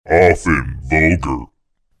often vulgar,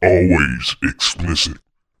 always explicit,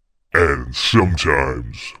 and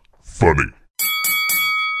sometimes funny.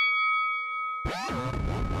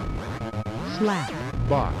 Slap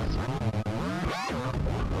Box.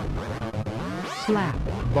 Slap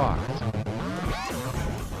Box.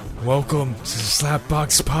 Welcome to the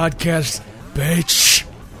Slapbox Podcast, bitch.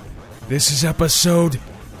 This is episode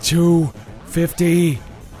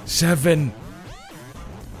 257.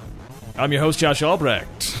 I'm your host, Josh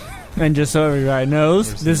Albrecht. And just so everybody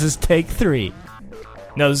knows, this is take 3.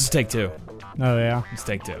 No, this is take 2. Oh, yeah? It's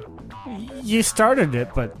take 2. You started it,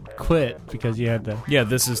 but quit because you had to... Yeah,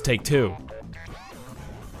 this is take 2.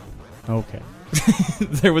 Okay.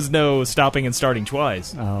 There was no stopping and starting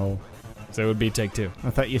twice, Oh. so it would be take 2. I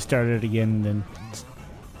thought you started again, then...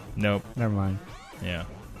 Nope. Never mind. Yeah.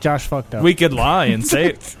 Josh fucked up. We could lie and say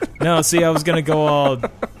it. No, see, I was going to go all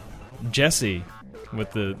Jesse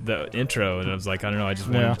with the intro, and I was like, I don't know, I just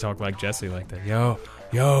wanted to talk like Jesse like that. Yo,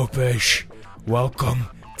 bitch. Welcome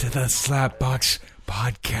to the Slapbox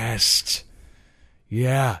Podcast.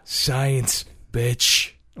 Yeah, science,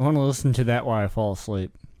 bitch. I want to listen to that while I fall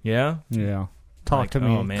asleep. Yeah? Yeah. Talk Like, to me.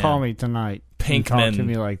 oh, man. Call me tonight. And talk Pinkman. to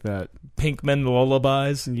me like that. Pinkman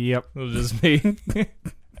lullabies. Yep. It'll just be...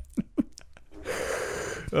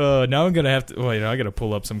 now I'm gonna have to. Wait, I gotta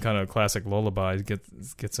pull up some kind of classic lullabies. Get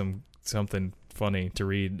something funny to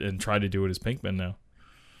read and try to do it as Pinkman now.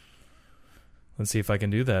 Let's see if I can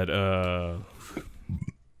do that.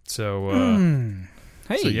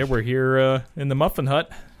 Hey. So yeah, we're here in the Muffin Hut.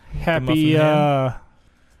 Happy, Muffin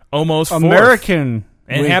almost 4th. American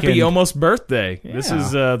And weekend. happy almost birthday. This Yeah.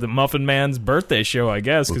 is the Muffin Man's birthday show, I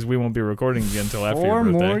guess, because we won't be recording again until after your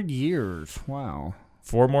 4 birthday. more years. Wow.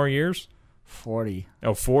 4 more years? 40.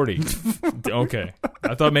 Oh, 40. Okay.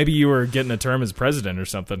 I thought maybe you were getting a term as president or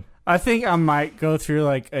something. I think I might go through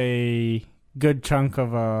like a good chunk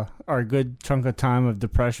of time of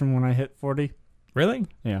depression when I hit 40. Really?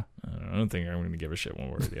 Yeah. I don't think I'm going to give a shit one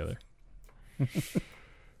way or the other.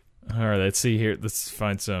 All right, let's see here. Let's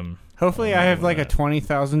find some. Hopefully I have like a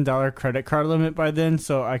 $20,000 credit card limit by then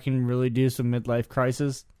so I can really do some midlife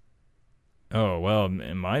crisis. Oh, well,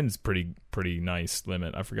 and mine's pretty nice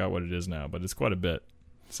limit. I forgot what it is now, but it's quite a bit.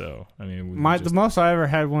 So, I mean, The most I ever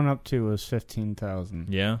had one up to was 15,000.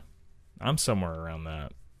 Yeah. I'm somewhere around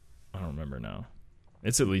that. I don't remember now.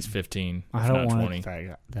 It's at least 15. I if don't not want 20.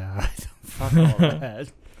 to. Fuck all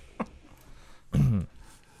that.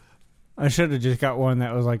 I should have just got one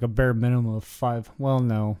that was like a bare minimum of 5. Well,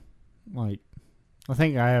 no. Like, I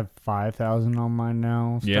think I have 5,000 on mine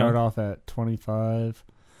now. Start off at 25.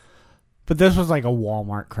 But this was like a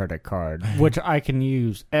Walmart credit card, which I can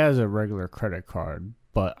use as a regular credit card.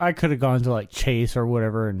 But I could have gone to like Chase or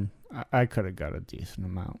whatever, and I could have got a decent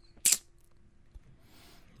amount.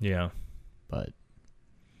 Yeah. But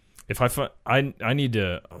if I need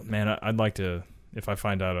to, man, I'd like to, if I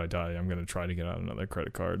find out I die, I'm going to try to get out another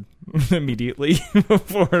credit card immediately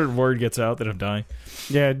before word gets out that I'm dying.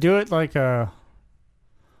 yeah, do it like just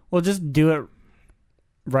do it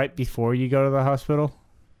right before you go to the hospital.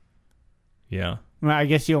 Yeah. I mean, I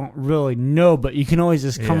guess you don't really know, but you can always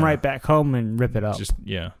just come Yeah. right back home and rip it up. Just,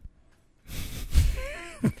 yeah.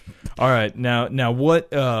 All right. Now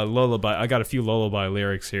what lullaby? I got a few lullaby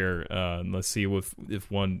lyrics here. Let's see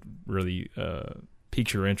if one really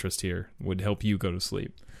piques your interest here, would help you go to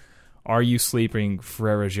sleep. Are you sleeping,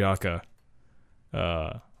 Frere Jacques?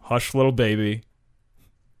 Hush, little baby.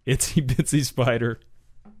 Itsy bitsy spider.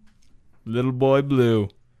 Little boy blue.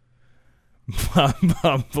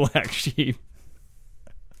 Bob Black Sheep.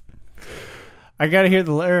 I gotta hear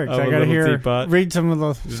the lyrics. Of a I gotta little hear. teapot. Read some of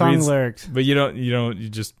the song Read- lyrics. But you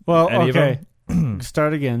just... Well, any of okay. them?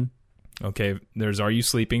 Start again. Okay, there's Are You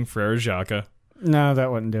Sleeping, Frere Jacques. No,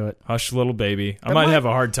 that wouldn't do it. Hush, little baby. I might have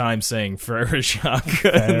a hard time saying Frere Jacques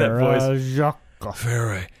in that voice. Jacques.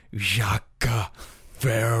 Frere Jacques.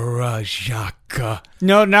 Frere Jacques.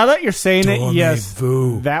 No, now that you're saying it, yes.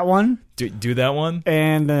 Dormez-vous. That one Do that one?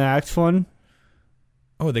 and the next one,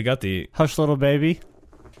 Oh, they got the... Hush Little Baby.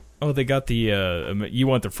 Oh, they got the... you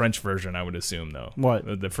want the French version, I would assume, though.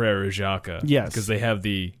 What? The Frere Jacques. Yes. Because they have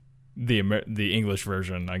the English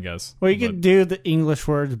version, I guess. Well, you But- could do the English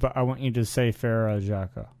words, but I want you to say Farah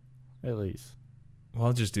Jacques, at least. Well,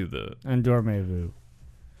 I'll just do the... And Dormez-vous.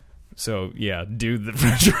 So, yeah, do the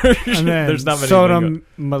French version. And then There's not many... Soda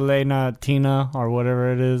Malena Tina, or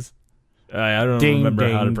whatever it is. I don't Ding, remember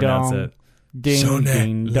how to ding, pronounce dong. it. Ding,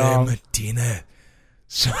 ding, dong. Mattina.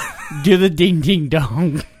 Do the ding, ding,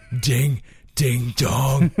 dong. Ding, ding,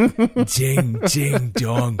 dong. Ding, ding,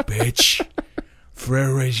 dong, bitch.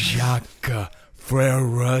 Frere Jacques.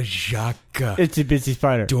 Frere Jacques. It's a busy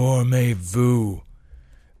spider. Dormez-vous.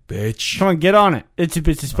 bitch. Come on, get on it. Itsy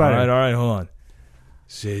Bitsy Spider. All right, hold on.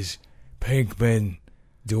 Says Pinkman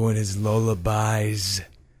doing his lullabies,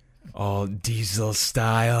 all Diesel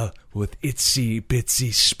style with Itsy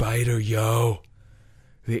Bitsy Spider, yo.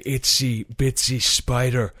 The Itsy Bitsy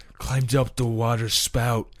Spider climbed up the water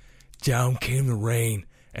spout. Down came the rain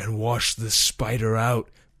and washed the spider out,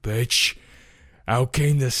 bitch. Out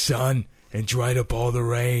came the sun and dried up all the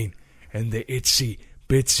rain. And the Itsy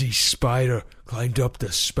Bitsy Spider climbed up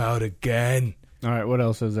the spout again. All right, what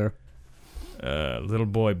else is there? Little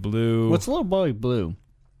Boy Blue. What's Little Boy Blue?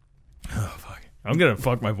 Oh, fuck. I'm going to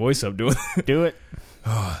fuck my voice up doing it. Do it.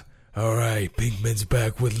 Oh, all right, Pinkman's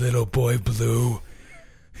back with Little Boy Blue.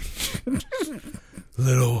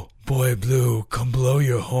 Little Boy Blue, come blow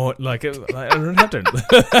your horn. Like, I don't have to.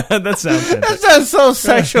 That sounds fantastic. That sounds so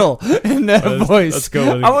sexual in that voice. Let's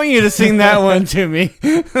go with it. I want you to sing that one to me.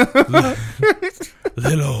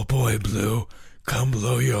 Little Boy Blue, come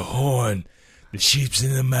blow your horn. The sheep's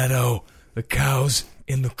in the meadow, the cow's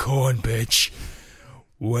in the corn, bitch.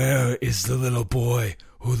 Where is the little boy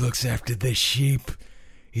who looks after the sheep?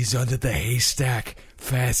 He's under the haystack,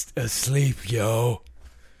 fast asleep, yo.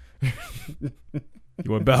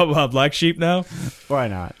 You want Baa Black Sheep now? Why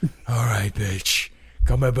not? All right, bitch.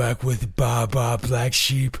 Coming back with Baa Black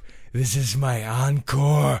Sheep. This is my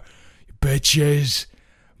encore, bitches.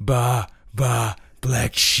 Baa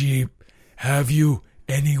Black Sheep. Have you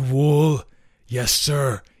any wool? Yes,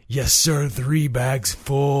 sir. Yes, sir. 3 bags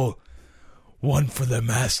full. 1 for the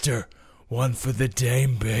master, 1 for the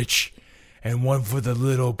dame, bitch, and 1 for the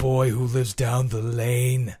little boy who lives down the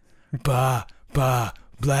lane. Baa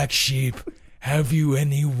Black Sheep. Have you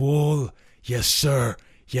any wool? Yes, sir.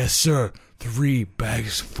 Yes, sir. 3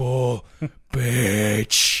 bags full,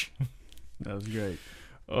 bitch. That was great.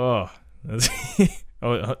 Oh, that's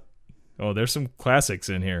there's some classics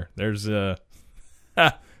in here. There's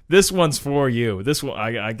this one's for you. This one,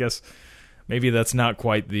 I guess, maybe that's not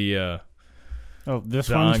quite the this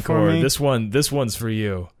the one's encore. for me. This one's for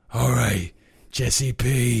you. All right, Jesse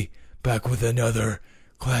P. back with another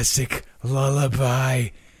classic lullaby,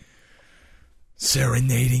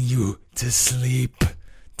 serenading you to sleep,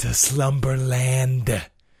 to slumberland.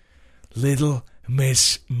 Little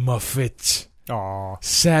Miss Muffet Aw.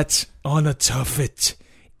 sat on a tuffet,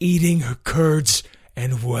 eating her curds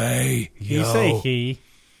and whey. You say he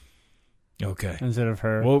Okay. instead of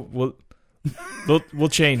her. We'll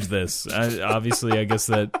change this. Obviously, I guess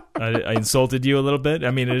that I insulted you a little bit. I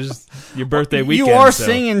mean, it is your birthday weekend. You are so.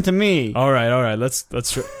 singing to me. All right. Let's.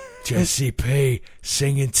 Jesse P.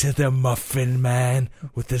 singing to the Muffin Man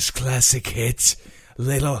with this classic hit,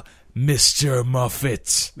 Little Mr.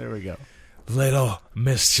 Muffet. There we go. Little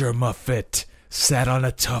Mr. Muffet sat on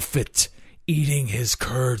a tuffet, eating his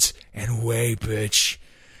curds and whey, bitch.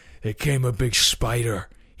 There came a big spider.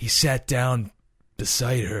 He sat down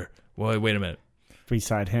beside her. Well, wait a minute.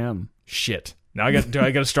 Beside him. Shit. Now I got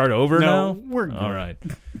to start over No, now? we're good. All right.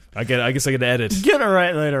 I guess I got to edit. Get it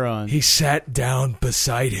right later on. He sat down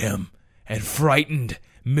beside him and frightened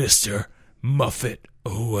Mr. Muffet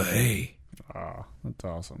away. Oh, that's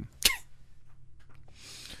awesome.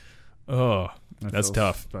 Oh, That that's feels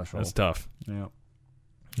tough. special. That's tough. Yeah.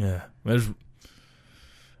 Yeah.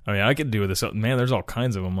 I could do this. Man, there's all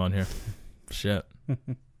kinds of them on here. Shit.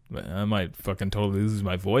 I might fucking totally lose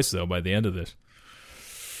my voice, though, by the end of this.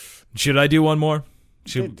 Should I do one more?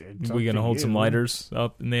 It's We up gonna to hold you. some lighters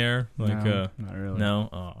up in the air? Like, No, not really. no?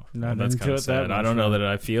 Oh, Not that's into kind of it that sad. I much, don't know no. that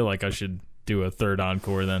I feel like I should do a third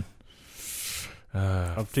encore then.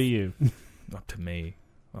 Up to you. Up to me.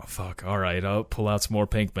 Oh, fuck. All right, I'll pull out some more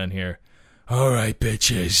Pinkman here. All right,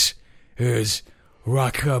 bitches. Here's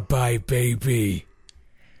Rock-a-bye Baby.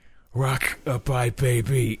 Rock-a-bye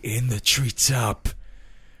Baby in the treetop.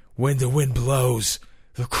 When the wind blows,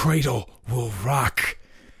 the cradle will rock.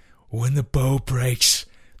 When the bow breaks,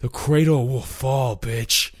 the cradle will fall,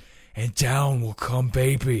 bitch. And down will come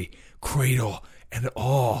baby, cradle and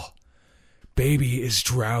all. Baby is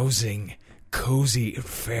drowsing, cozy and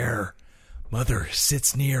fair. Mother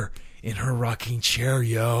sits near in her rocking chair,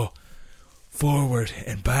 yo. Forward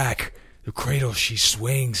and back, the cradle she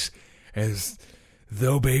swings. As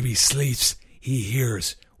though baby sleeps, he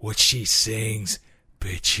hears what she sings.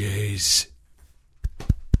 Bitches.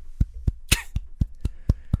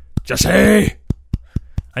 Jesse!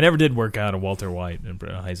 I never did work out a Walter White and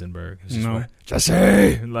Heisenberg. It's just No. what-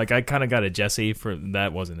 Jesse! Like, I kind of got a Jesse for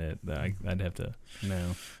that. Wasn't it? I'd have to.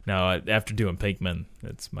 No. Now, after doing Pinkman,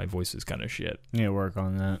 my voice is kind of shit. Yeah, work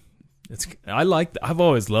on that. I've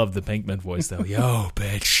always loved the Pinkman voice though. Yo,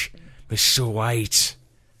 bitch. Mr. White.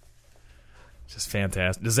 Just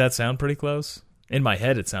fantastic. Does that sound pretty close? In my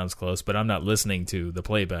head, it sounds close, but I'm not listening to the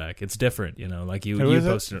playback. It's different, like you Who is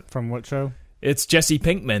posted it? From what show? It's Jesse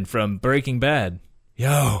Pinkman from Breaking Bad.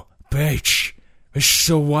 Yo, bitch,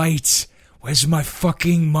 Mr. White, where's my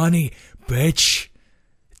fucking money, bitch?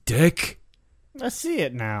 Dick? I see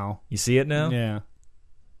it now. You see it now? Yeah.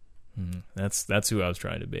 That's who I was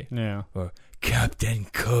trying to be. Yeah. Or Captain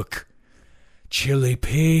Cook. Chili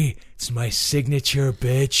P, it's my signature,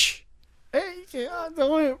 bitch. Hey, the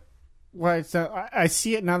only why I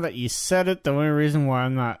see it now that you said it. The only reason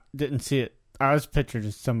why didn't see it, I was pictured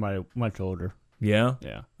as somebody much older. Yeah?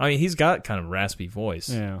 Yeah. I mean, he's got kind of raspy voice.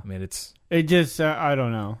 Yeah. I mean, it's... It just, I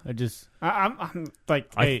don't know. It just, I'm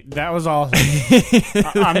like, hey, that was awesome.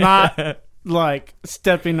 I'm not, like,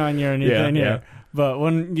 stepping on you or anything here. But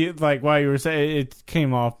when you, like, while you were saying, it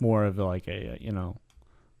came off more of like a,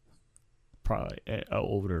 probably an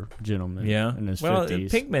older gentleman. Yeah. In his well, 50s.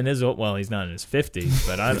 Pinkman is, well, he's not in his 50s,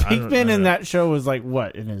 but I Pinkman in that show was like,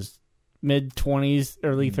 what, in his mid-20s,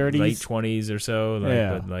 early 30s? Late 20s or so. Like,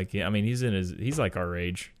 yeah. But like, I mean, he's like our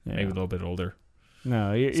age, maybe a little bit older.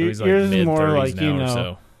 No, So he's like yours is mid-30s more like, now or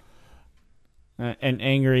so. An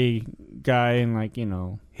angry guy in like,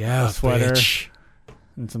 Yeah, a sweater bitch.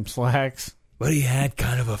 and some slacks. But he had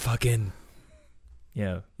kind of a fucking...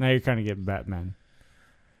 Yeah. Now you're kind of getting Batman.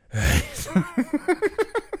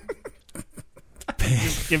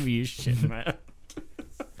 Give you shit, man.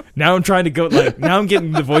 Now I'm trying to go, now I'm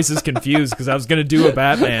getting the voices confused because I was going to do a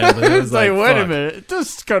Batman. But it was Wait fuck. a minute.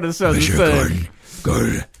 This kind of sounds the Sure, same.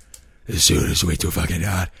 Gordon. As soon as we too fucking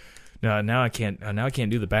hot. No, now I can't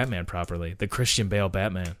do the Batman properly. The Christian Bale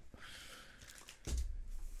Batman.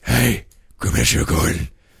 Hey, Commissioner Gordon.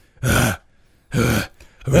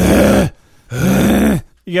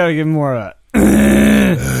 You gotta give more of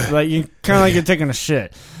that. Like, you kind of like you're taking a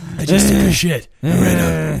shit. I just took a shit. I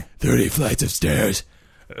ran up 30 flights of stairs.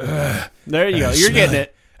 There you go. You're getting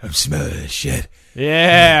it. I'm smelling this shit.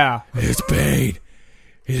 Yeah. It's pain.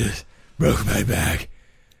 It just broke my back.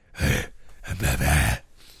 I'm bad.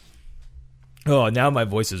 Oh, now my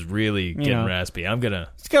voice is really getting Yeah. raspy. I'm going to...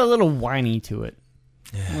 It's got a little whiny to it.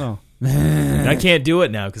 Oh. I can't do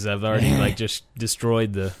it now because I've already just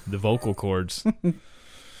destroyed the vocal cords.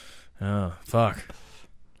 Oh, fuck.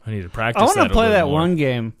 I need to practice I want that to play a little that more. one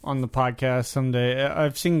game on the podcast someday.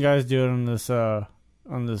 I've seen guys do it on this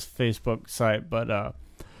Facebook site, but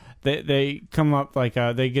they come up like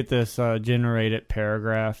they get this generated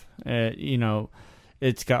paragraph.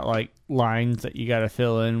 It's got like lines that you got to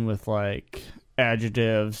fill in with like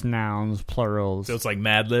adjectives, nouns, plurals. So it's like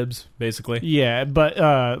Mad Libs, basically? Yeah, but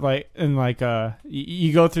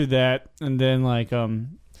you go through that, and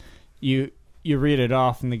then you read it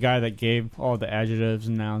off, and the guy that gave all the adjectives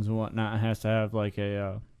and nouns and whatnot has to have like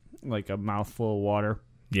a mouthful of water,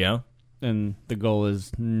 Yeah. and the goal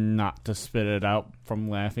is not to spit it out from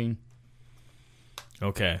laughing.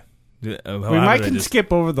 Okay. We might can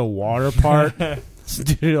skip over the water part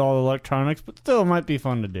due to all the electronics, but still it might be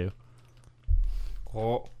fun to do.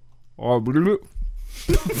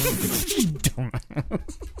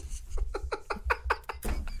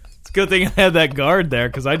 It's a good thing I had that guard there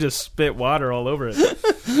because I just spit water all over it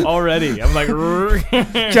already. I'm like,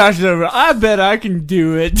 Josh over. I bet I can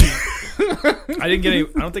do it. I didn't get any.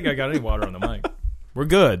 I don't think I got any water on the mic. We're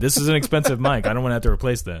good. This is an expensive mic. I don't want to have to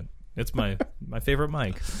replace that. It's my favorite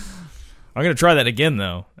mic. I'm gonna try that again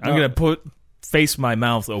though. I'm gonna face my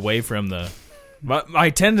mouth away from the. My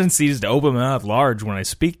tendency is to open my mouth large when I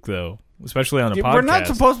speak though, especially on a podcast. We're not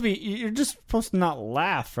supposed to be. You're just supposed to not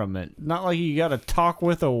laugh from it. Not like you got to talk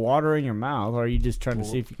with the water in your mouth. Or are you just trying to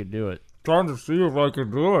see if you could do it? Trying to see if I can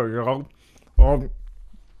do it,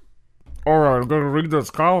 Alright, I'm gonna read this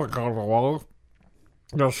comic on the wall.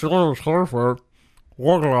 The Silver Surfer,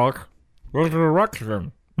 Warlock,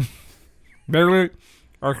 Resurrection. Maybe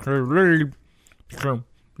I can read some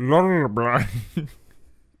lullaby.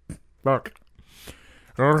 Look.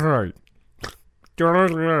 Alright.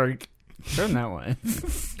 Starlight. Turn that way.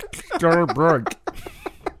 Starbright.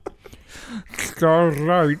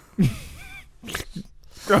 Starlight.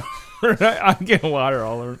 I'm getting water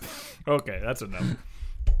all over. Okay, that's enough.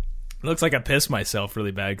 Looks like I pissed myself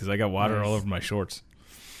really bad because I got water all over my shorts.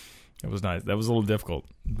 It was nice. That was a little difficult,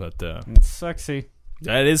 but It's sexy.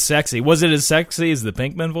 that is sexy. Was it as sexy as the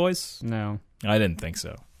Pinkman voice? No. I didn't think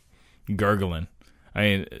so. Gurgling. I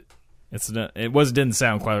mean, didn't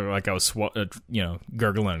sound quite like I was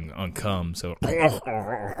gurgling on cum. So,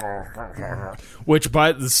 which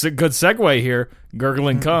by the good segue here,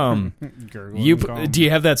 gurgling cum. Do you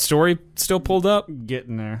have that story still pulled up?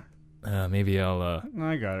 Getting there. Maybe I'll.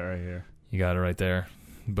 I got it right here. You got it right there.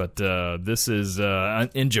 But this is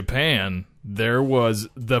in Japan. there was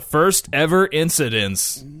the first ever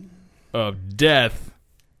incidence of death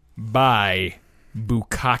by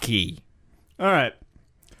bukkake. All right.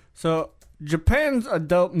 So, Japan's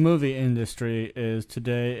adult movie industry is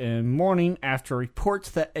today in mourning after reports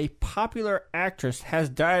that a popular actress has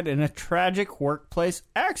died in a tragic workplace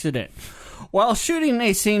accident while shooting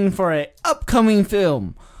a scene for an upcoming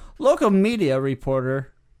film. Local media reported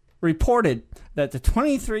that the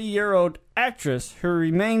 23-year-old actress, who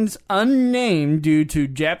remains unnamed due to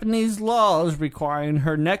Japanese laws requiring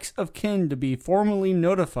her next of kin to be formally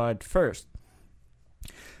notified first,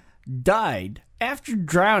 died after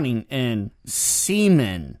drowning in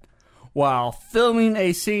semen while filming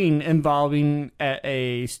a scene involving at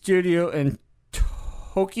a studio in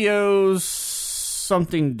Tokyo's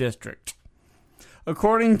something district.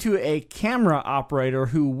 According to a camera operator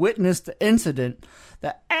who witnessed the incident,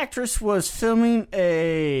 the actress was filming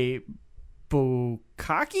a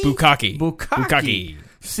bukkake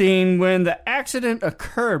scene when the accident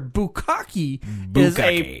occurred. Bukkake is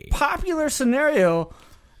a popular scenario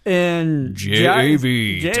in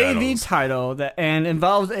JAV title and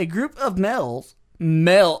involves a group of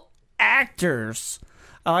male actors.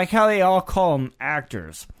 I like how they all call them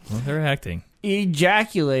actors. Well, they're acting.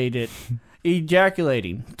 Ejaculating,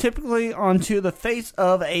 typically onto the face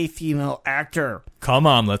of a female actor. Come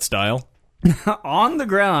on, let's dial. On the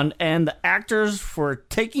ground, and the actors were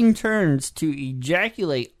taking turns to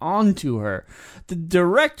ejaculate onto her. The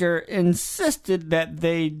director insisted that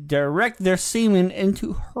they direct their semen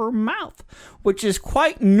into her mouth, which is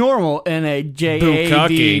quite normal in a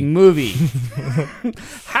JAV movie.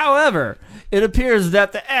 However, it appears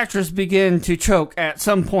that the actress began to choke at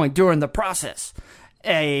some point during the process,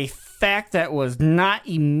 a fact that was not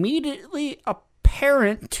immediately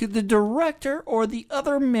apparent to the director or the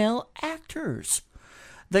other male actors.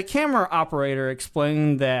 The camera operator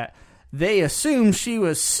explained that they assumed she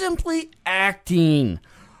was simply acting,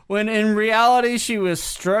 when in reality she was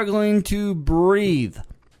struggling to breathe.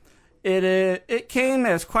 It came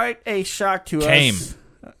as quite a shock to us.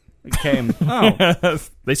 It came. Oh.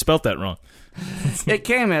 They spelt that wrong. It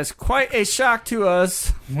came as quite a shock to us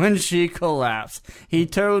when she collapsed, he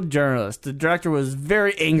told journalists. The director was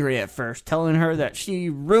very angry at first, telling her that she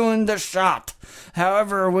ruined the shot.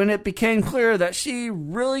 However, when it became clear that she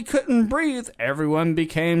really couldn't breathe, everyone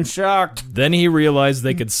became shocked. Then he realized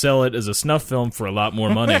they could sell it as a snuff film for a lot more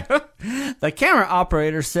money. The camera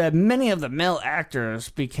operator said many of the male actors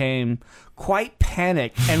became quite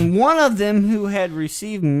panicked, and one of them, who had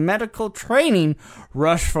received medical training,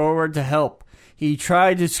 rushed forward to help. He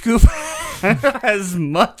tried to scoop as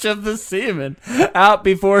much of the semen out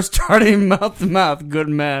before starting mouth to mouth. Good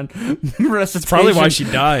man. That's probably why she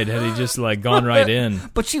died. Had he just gone right in?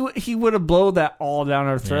 But he would have blown that all down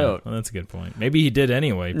her throat. Yeah, well, that's a good point. Maybe he did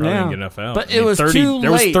anyway. Probably didn't get enough out. But it was 30, too late.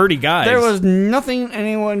 There was 30 guys. There was nothing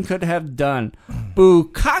anyone could have done.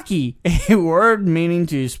 Bukkake, a word meaning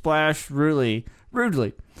to splash rudely,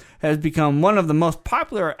 has become one of the most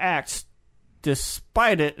popular acts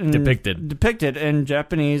depicted in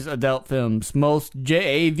Japanese adult films. Most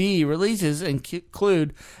JAV releases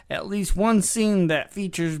include at least one scene that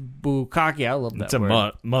features bukkake. I love that word.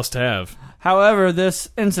 It's a must-have. However, this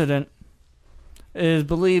incident is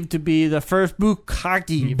believed to be the first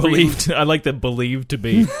bukkake I like that believed to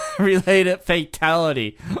be related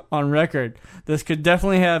fatality on record. This could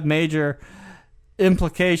definitely have major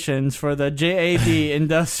implications for the JAV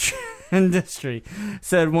industry,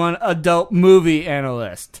 said one adult movie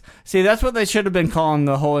analyst. See, that's what they should have been calling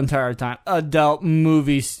the whole entire time. Adult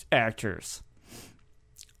movie actors.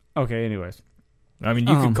 Okay, anyways. I mean,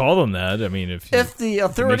 you can call them that. I mean, if the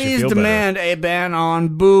authorities demand a ban on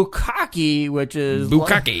bukkake, which is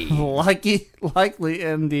likely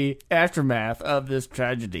in the aftermath of this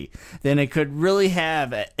tragedy, then it could really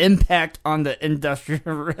have an impact on the industrial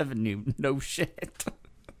revenue. No shit.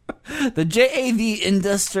 The JAV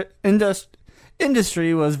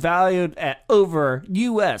industry was valued at over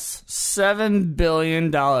US $7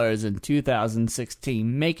 billion in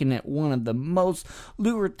 2016, making it one of the most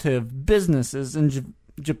lucrative businesses in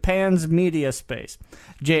Japan's media space.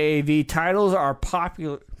 JAV titles are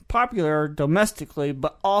popular domestically,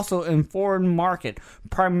 but also in foreign market,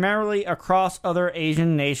 primarily across other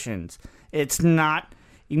Asian nations. It's not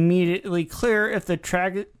immediately clear if the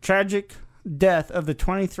tragic death of the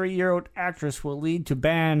 23-year-old actress will lead to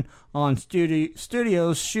ban on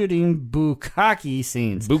studios shooting bukkake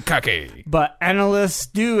scenes. Bukkake. But analysts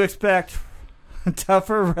do expect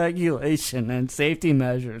tougher regulation and safety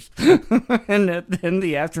measures in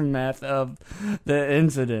the aftermath of the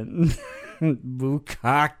incident.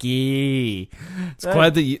 Bukkake.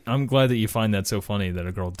 I'm glad that you find that so funny that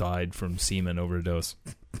a girl died from semen overdose.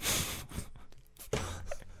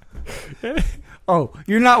 Oh,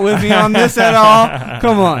 you're not with me on this at all?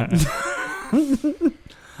 Come on.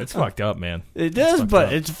 It's fucked up, man. It is,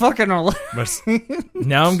 but it's fucking hilarious.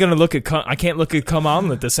 Now I'm gonna look at. I can't look at Come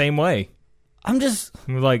Omelet the same way. I'm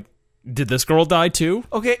like, did this girl die too?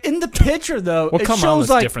 okay. In the picture, though, Well, it Come shows Omelet's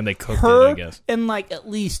like different. They cooked her it, I guess. and like at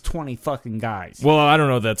least 20 fucking guys. Well, I don't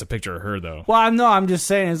know if that's a picture of her though. Well, I know. I'm just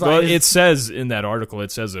saying. It's like Well, it says in that article,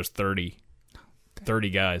 it says there's 30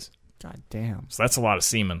 guys. God damn. So that's a lot of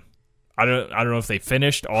semen. I don't know if they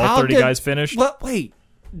finished. All 30 guys finished. What? Wait.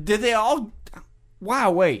 Did they all?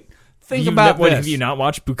 Wow. Wait. Think You've about what, this. have you not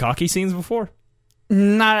watched bukkake scenes before?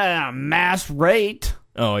 Not at a mass rate.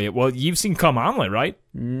 Oh yeah. Well, you've seen Come Omelet, right?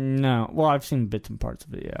 No. Well, I've seen bits and parts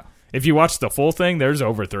of it. Yeah. If you watch the full thing, there's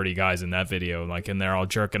over 30 guys in that video. Like, and they're all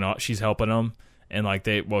jerking off. She's helping them. And like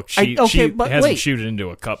she but hasn't wait. shoot it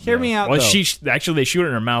into a cup. Hear though. me out, Well, though. actually they shoot it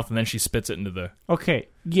in her mouth and then she spits it into the. Okay.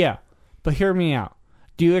 Yeah. But hear me out.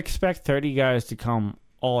 Do you expect 30 guys to come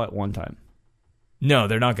all at one time? No,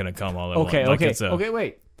 they're not going to come all at Okay. once. Like, Okay. it's a- Okay.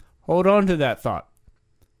 Wait. Hold on to that thought.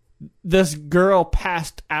 This girl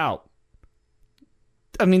passed out.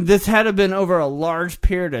 I mean, this had to have been over a large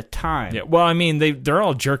period of time. Yeah, well, I mean, they're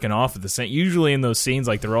all jerking off at the same. Usually in those scenes,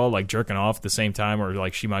 like they're all like jerking off at the same time, or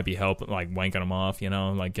like she might be helping, like wanking them off,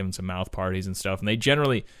 like giving some mouth parties and stuff. And they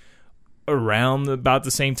generally around about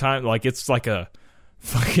the same time. Like it's like a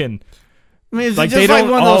fucking. I mean, it's Like, just they like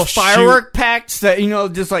don't one of all those firework packs that,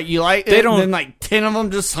 just like you light They it, don't- and then like 10 of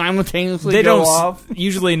them just simultaneously They go don't off.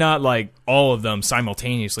 usually not like all of them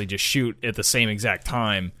simultaneously just shoot at the same exact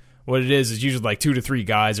time. What it is usually like 2 to 3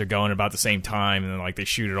 guys are going about the same time, and then like they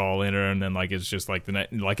shoot it all in her, and then like it's just like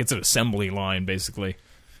like it's an assembly line basically.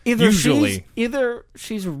 Usually. Either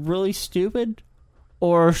she's really stupid,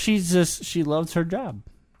 or she loves her job.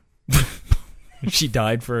 She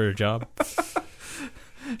died for her job.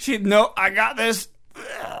 I got this.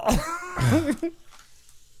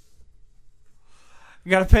 You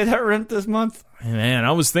gotta pay that rent this month. Man,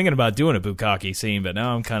 I was thinking about doing a bukkake scene, but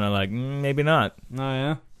now I'm kind of like maybe not. Oh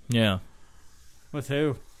yeah. Yeah. With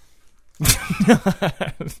who?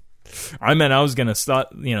 I meant I was gonna start,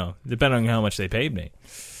 depending on how much they paid me.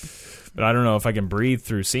 But I don't know if I can breathe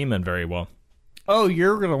through semen very well. Oh,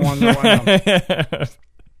 you're gonna want to.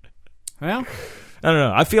 Well, I don't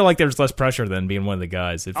know. I feel like there's less pressure than being one of the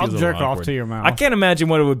guys. It feels I'll a little jerk off awkward. to your mouth. I can't imagine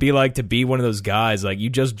what it would be like to be one of those guys. Like, you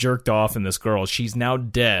just jerked off in this girl. She's now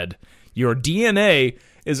dead. Your DNA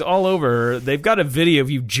is all over her. They've got a video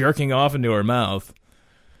of you jerking off into her mouth.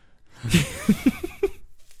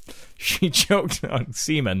 She choked on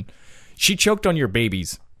semen. She choked on your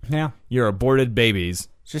babies. Yeah. Your aborted babies.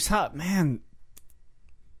 Just how many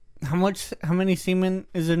semen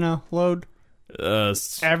is in a load?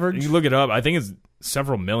 Average? You look it up. I think it's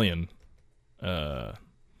several million.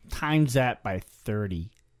 Times that by 30.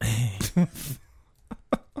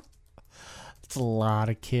 It's a lot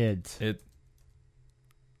of kids.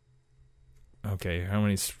 Okay, how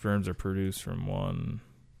many sperms are produced from one?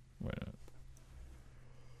 Wait.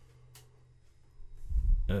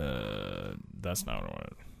 That's not what I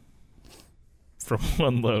wanted. From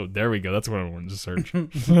one load. There we go. That's what I wanted to search.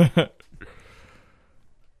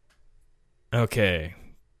 Okay.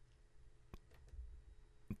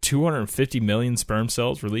 250 million sperm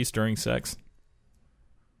cells released during sex.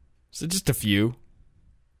 So just a few.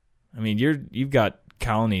 I mean, you've got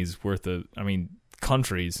colonies worth of,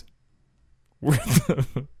 countries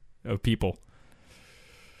worth of people.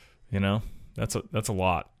 That's a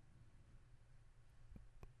lot.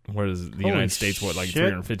 What is it? The Holy United States? What, like shit.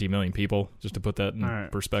 350 million people? Just to put that in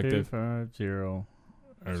perspective. 250 Or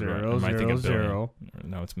am I zero, thinking zero, billion? zero.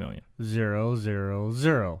 No, it's million. 000. Is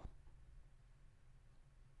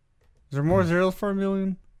there more zeros for a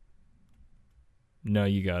million? No,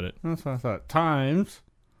 you got it. That's what I thought. Times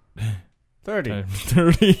 30.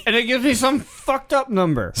 30. And it gives me some fucked up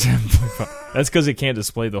number. That's because it can't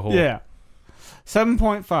display the whole Yeah.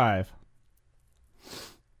 7.5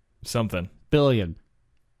 something. billion.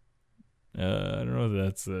 I don't know if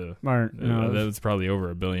that's No, that's probably over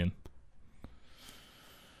a billion.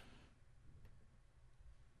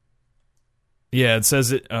 Yeah, it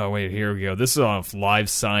says it. Oh, wait, here we go. This is off Live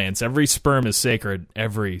Science. Every sperm is sacred.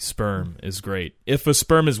 Every sperm is great. If a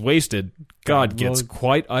sperm is wasted, God gets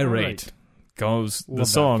quite irate. Goes the Love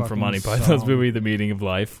song that from fucking Monty Python's song. movie, The Meaning of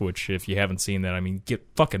Life, which if you haven't seen that,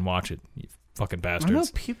 fucking watch it. You fucking I know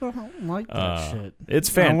bastards. people don't like that shit. It's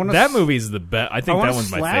I fan. wanna That movie's the best. I think wanna that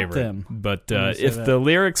one's my slap favorite. them But when you say if that. the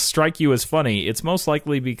lyrics strike you as funny, it's most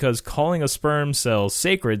likely because calling a sperm cell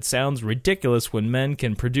sacred sounds ridiculous when men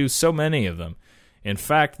can produce so many of them. In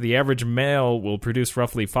fact, the average male will produce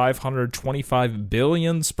roughly 525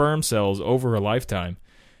 billion sperm cells over a lifetime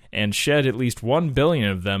and shed at least 1 billion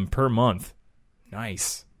of them per month.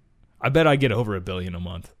 Nice. I bet I get over 1 billion a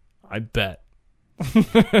month. I bet.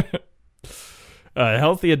 A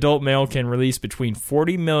healthy adult male can release between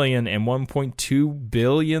 40 million and 1.2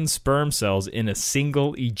 billion sperm cells in a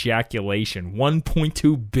single ejaculation.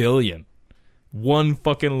 1.2 billion. One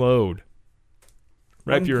fucking load.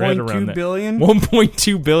 Wrap your head around that. 1.2 billion?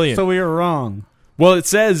 1.2 billion. So we were wrong. Well, it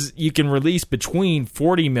says you can release between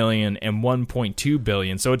 40 million and 1.2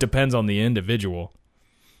 billion, so it depends on the individual.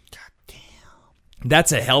 God damn.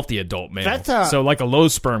 That's a healthy adult male. So like a low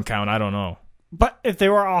sperm count, I don't know. But if they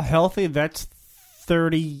were all healthy, that's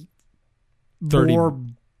 30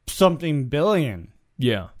 something billion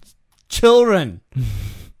Yeah. children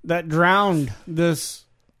that drowned this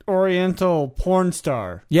Oriental porn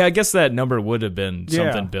star. Yeah, I guess that number would have been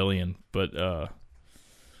something Yeah. billion, but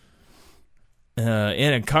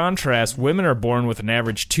in contrast, women are born with an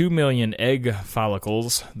average 2 million egg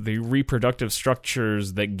follicles, the reproductive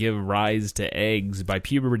structures that give rise to eggs. By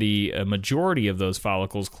puberty, a majority of those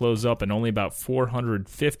follicles close up, and only about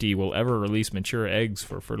 450 will ever release mature eggs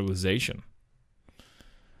for fertilization.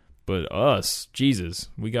 But us, Jesus,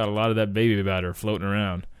 we got a lot of that baby batter floating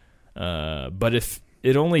around. But if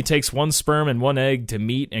it only takes one sperm and one egg to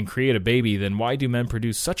meet and create a baby, then why do men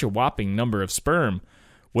produce such a whopping number of sperm?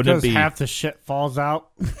 Wouldn't it Because be half the shit falls out.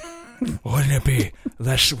 Wouldn't it be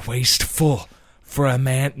less wasteful for a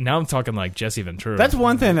man? Now I'm talking like Jesse Ventura. That's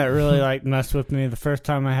one thing that really like messed with me the first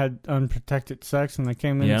time I had unprotected sex and I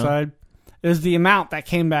came Yeah. inside is the amount that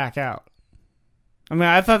came back out. I mean,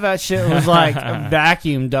 I thought that shit was like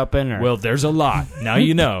vacuumed up in her. Well, there's a lot. Now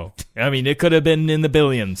you know. I mean, it could have been in the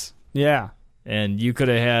billions, yeah. and you could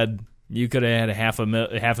have had a half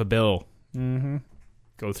a bill Mm-hmm.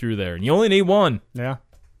 go through there, and you only need one. Yeah.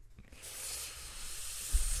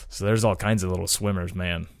 So there's all kinds of little swimmers,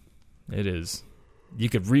 man. It is. You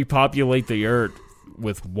could repopulate the earth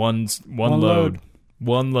with one load.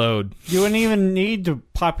 One load. You wouldn't even need to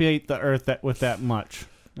populate the earth with that much.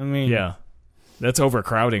 I mean, Yeah. That's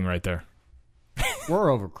overcrowding right there.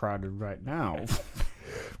 we're overcrowded right now.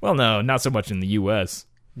 Well, no, not so much in the U.S.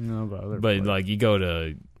 No, but other But places. like you go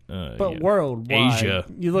to But worldwide, Asia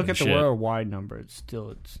you look and at the shit. worldwide number. It's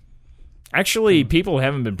Actually, people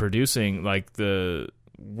haven't been producing like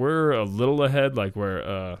we're a little ahead, like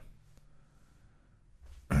where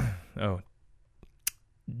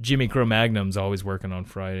Jimmy Cro-Magnum's always working on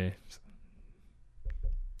Friday.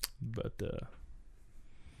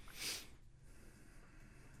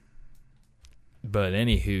 But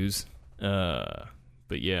anywho's, but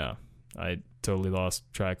yeah, I totally lost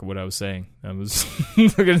track of what I was saying. I was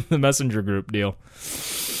looking at the messenger group deal.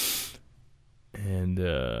 And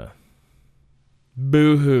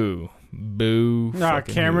boo-hoo. Boo. Nah,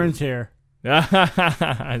 fucking Cameron's here. hoo.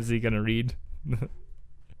 Is he going to read?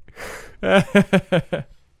 What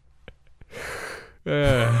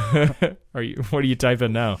are you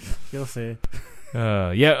typing now? You'll see.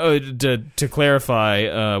 To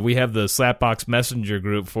clarify, we have the Slapbox Messenger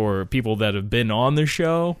group for people that have been on the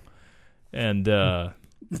show, and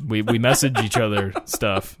we message each other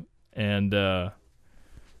stuff, and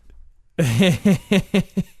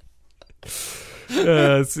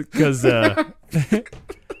because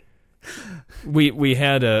we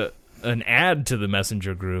had an ad to the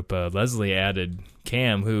Messenger group. Leslie added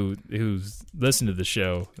Cam, who's listened to the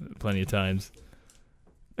show plenty of times.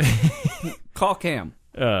 Call Cam.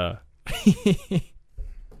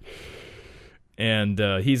 And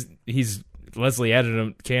he's Leslie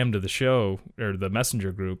added Cam to the show or the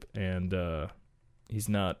Messenger group, and he's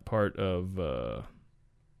not part of.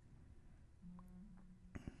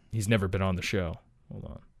 He's never been on the show. Hold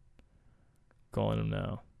on, calling him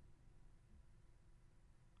now.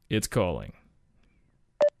 It's calling.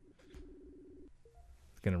 It's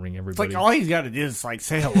gonna ring It's everybody. like all he's got to do is like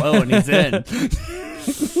say hello and he's in.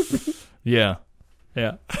 Yeah.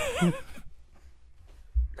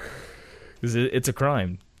 'Cause it's a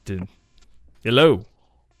crime. Hello.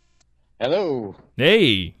 Hello.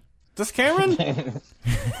 Hey. This Cameron?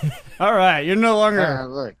 All right, you're no longer.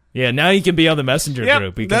 Look. Yeah, now you can be on the messenger Yep,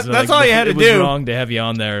 group because that's all you had to it was do. wrong to have you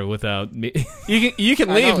on there without me. You can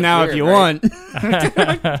I leave know, it's now if weird, you right?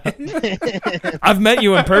 want. I've met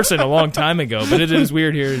you in person a long time ago, but it is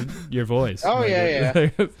weird hearing your voice. Oh, yeah.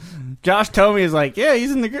 Josh told me, he's like, yeah,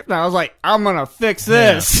 he's in the group now. I was like, I'm gonna fix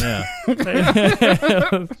this. Yeah.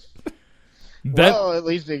 Well, at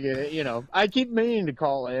least I keep meaning to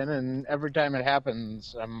call in, and every time it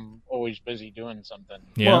happens, I'm always busy doing something.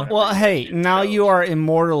 Yeah. Well, hey, now you are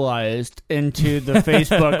immortalized into the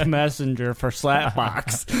Facebook Messenger for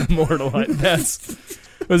Slapbox. Immortalized.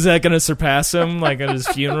 Was that going to surpass him? Like at his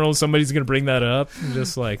funeral, somebody's going to bring that up?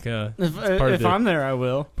 Just like If I'm there, I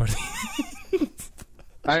will.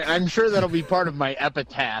 I'm sure that'll be part of my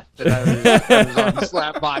epitaph that I was on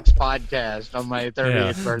Slapbox podcast on my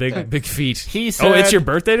 30th birthday. Big feet. He said, it's your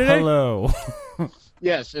birthday today? Hello.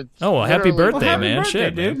 Yes. It's Oh, well, happy literally- birthday, Happy man. birthday,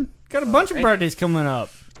 Shit, dude. man. Got a bunch of birthdays coming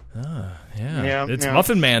up. Yeah. It's Yeah.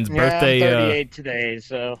 Muffin Man's birthday. Yeah, I'm 38 today,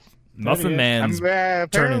 so. Muffin Man's.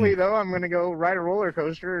 Apparently, though, I'm going to go ride a roller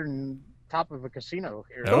coaster on top of a casino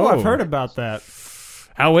here. Oh, I've heard about that.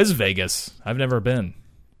 How is Vegas? I've never been.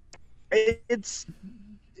 It's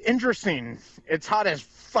interesting. It's hot as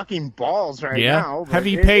fucking balls right Yeah? now. but Have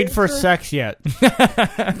you paid it's for a- sex yet?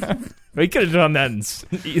 We could have done that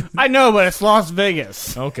I know, but it's Las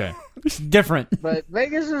Vegas. Okay. It's different. But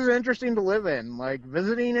Vegas is interesting to live in. Like,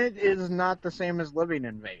 visiting it is not the same as living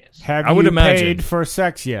in Vegas. Have I would you imagine. paid for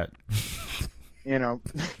sex yet? You know.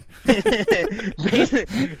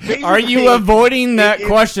 Are you avoiding that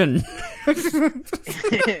question?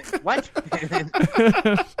 What?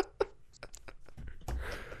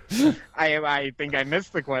 I think I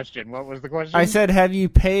missed the question. What was the question? I said, have you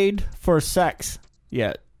paid for sex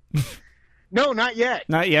yet? no, not yet.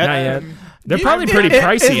 Not yet. Not yet. They're you- probably is- pretty is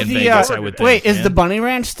pricey in the, Vegas, I would think. Wait, is man. the Bunny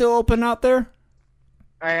Ranch still open out there?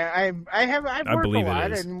 I've worked believe a it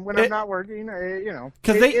lot, is. and when I'm not working,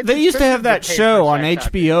 Because it's they used to have that expensive to pay show for on sex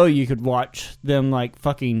out HBO. You could watch them like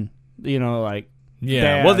fucking, like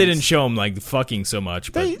Yeah. Well, they dads. didn't show him like fucking so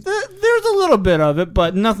much, but there's a little bit of it,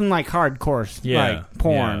 but nothing like hardcore like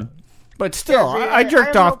porn. yeah. But still, See, I jerked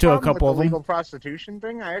have no off to a problem couple with of the them. legal prostitution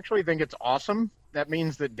thing. I actually think it's awesome. That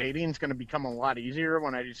means that dating's going to become a lot easier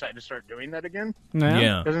when I decide to start doing that again.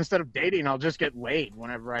 yeah. Because instead of dating, I'll just get laid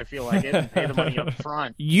whenever I feel like it and pay the money up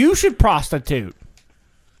front. You should prostitute.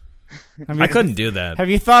 I couldn't do that. Have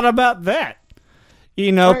you thought about that?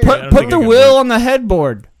 You know, Right. I don't put think the I could will do it. on the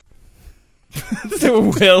headboard.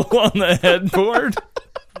 The will on the headboard.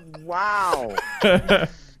 Wow.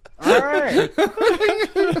 All right.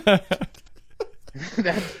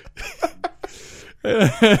 That's...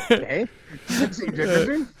 Okay. That seems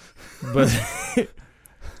interesting. But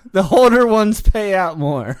The older ones pay out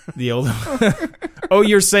more. the old. Oh,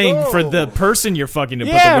 you're saying for the person you're fucking to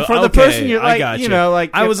Yeah, put the for the okay, person you're I like, got you know,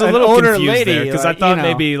 like I was a an little older confused lady, there because I like, thought you know.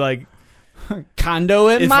 maybe like Condo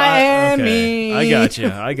in if Miami. I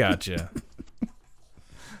got you.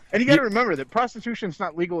 And you got to remember that prostitution's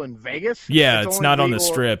not legal in Vegas. Yeah, it's only not on the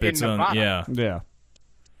legal strip. in It's on Nevada. yeah. Yeah.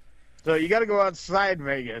 So you got to go outside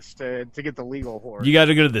Vegas to get the legal whore. You got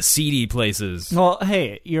to go to the seedy places. Well,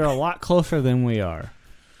 hey, you're a lot closer than we are.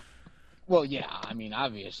 Well, yeah. I mean,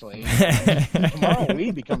 obviously, tomorrow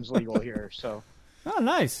weed becomes legal here. So Oh,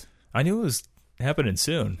 nice. I knew it was happening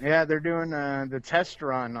soon. yeah, they're doing the test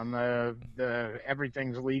run on the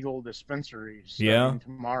everything's legal dispensaries. Yeah. starting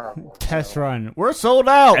tomorrow. Test run. We're sold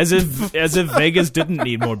out. As if Vegas didn't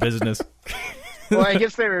need more business. Well, I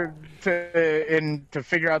guess they're to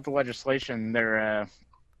figure out the legislation. They're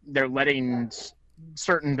letting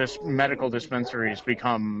certain medical dispensaries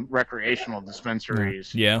become recreational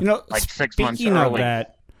dispensaries. Yeah. You know, Like 6 months speaking of early.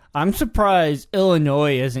 that, I'm surprised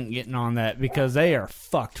Illinois isn't getting on that because they are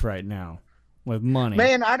fucked right now with money.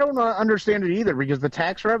 Man, I don't understand it either because the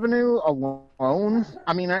tax revenue alone.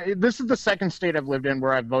 I mean, this is the second state I've lived in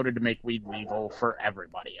where I've voted to make weed legal for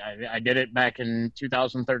everybody. I did it back in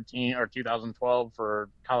 2013 or 2012 for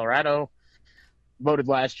Colorado. Voted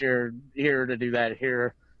last year here to do that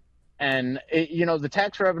here. And, the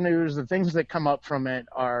tax revenues, the things that come up from it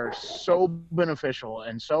are so beneficial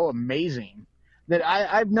and so amazing that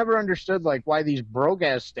I've never understood, like, why these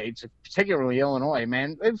broke-ass states, particularly Illinois,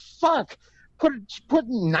 man, fuck. Put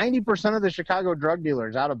 90% of the Chicago drug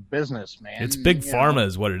dealers out of business, man. It's big You know? pharma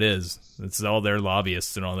is what it is. It's all their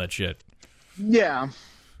lobbyists and all that shit. Yeah.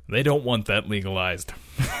 They don't want that legalized.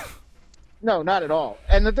 No, not at all.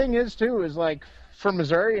 And the thing is, too, is like for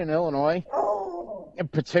Missouri and Illinois, in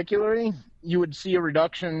particularly, you would see a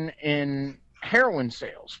reduction in heroin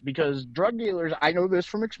sales because drug dealers, I know this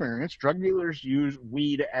from experience, drug dealers use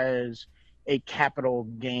weed as a capital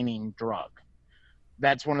gaining drug.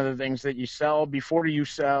 That's one of the things that you sell before you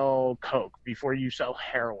sell coke, before you sell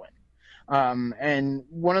heroin. And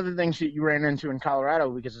one of the things that you ran into in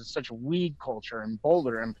Colorado, because it's such a weed culture, and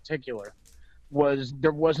Boulder in particular, was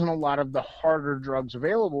there wasn't a lot of the harder drugs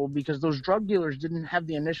available because those drug dealers didn't have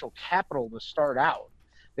the initial capital to start out.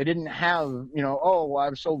 They didn't have, oh, well,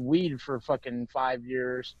 I've sold weed for fucking 5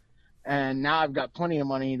 years, and now I've got plenty of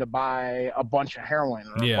money to buy a bunch of heroin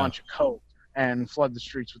or a bunch of coke and flood the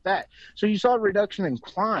streets with that. So you saw a reduction in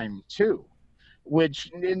crime, too, which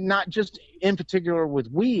not just in particular with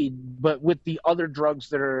weed, but with the other drugs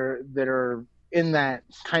that are in that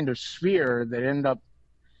kind of sphere that end up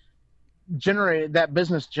that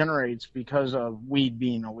business generates because of weed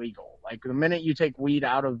being illegal. Like the minute you take weed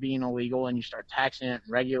out of being illegal and you start taxing it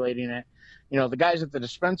and regulating it, the guys at the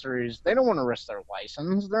dispensaries, they don't want to risk their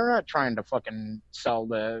license. They're not trying to fucking sell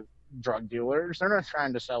to drug dealers. They're not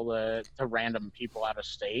trying to sell to random people out of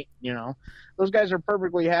state. Those guys are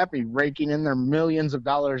perfectly happy raking in their millions of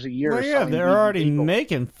dollars a year. Well, yeah, they're already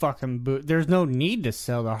making fucking There's no need to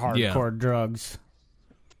sell the hardcore drugs.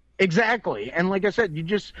 Exactly. And like I said, you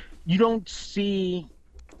don't see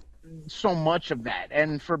so much of that.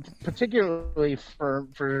 And particularly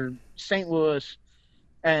for St. Louis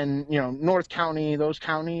and, North County, those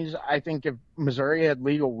counties, I think if Missouri had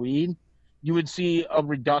legal weed, you would see a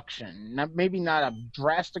reduction. Maybe not a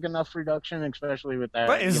drastic enough reduction, especially with that.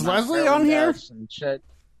 But is Leslie on here? And shit.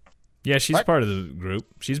 Yeah, she's part of the group.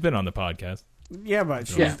 She's been on the podcast. Yeah, but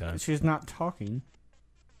she's not talking.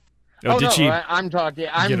 Oh, did she? I'm talking.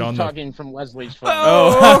 I'm talking from Leslie's phone.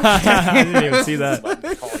 Oh, okay. I didn't even see that.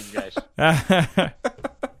 Call you guys.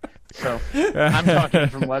 So I'm talking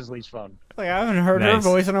from Leslie's phone. Like I haven't heard her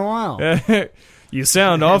voice in a while. You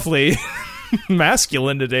sound awfully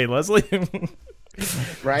masculine today, Leslie.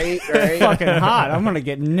 Right. Fucking hot. I'm gonna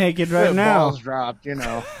get naked right now. Balls dropped.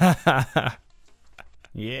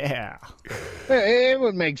 Yeah. It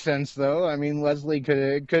would make sense though. I mean, Leslie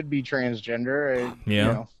could be transgender.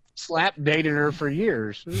 Slap dated her for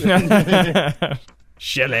years.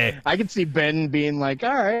 Shelley. I could see Ben being like,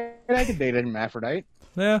 all right, I could date an hermaphrodite.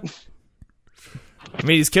 Yeah. I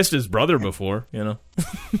mean, he's kissed his brother before, Wait,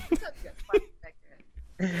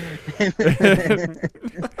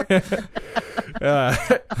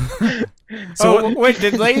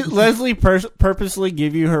 did Leslie purposely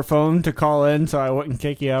give you her phone to call in so I wouldn't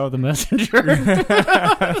kick you out of the messenger?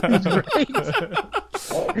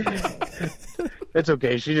 It's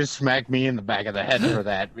okay. She just smacked me in the back of the head for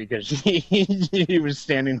that because he was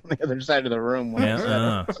standing on the other side of the room.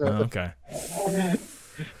 Okay.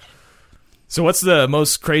 So what's the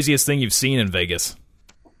most craziest thing you've seen in Vegas?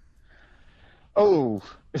 Oh,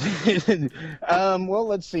 well,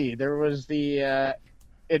 let's see. There was the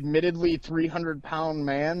admittedly 300-pound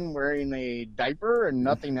man wearing a diaper and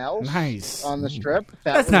nothing else on the Strip.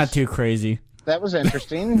 That's not too crazy. That was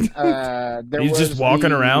interesting. He's just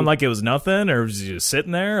walking around like it was nothing, or was he just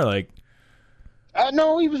sitting there? Like,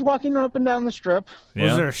 no, he was walking up and down the Strip. Yeah.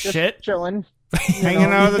 Was there shit chilling,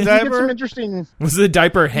 hanging out of the diaper? Some interesting. Was the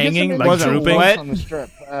diaper hanging, like drooping? Wet? On the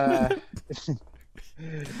Strip.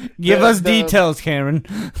 Give us details, Cameron.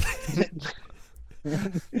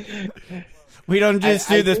 We don't just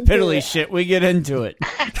do this piddly shit. We get into it.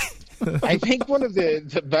 I think one of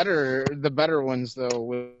the better ones though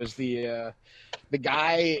was the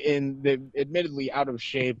guy in the admittedly out of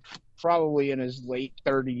shape, probably in his late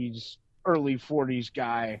 30s, early 40s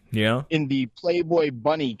guy. Yeah. In the Playboy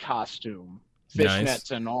bunny costume, fishnets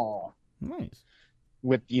and all. Nice.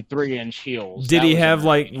 With the 3-inch heels. Did he have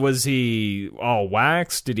was he all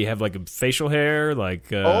waxed? Did he have like a facial hair?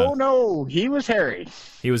 Oh no, he was hairy.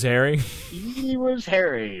 He was hairy? He was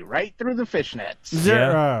hairy, right through the fishnets.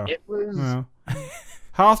 It was. No.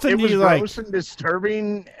 How often do you gross and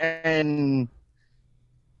disturbing, and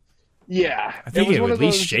yeah, I think he would at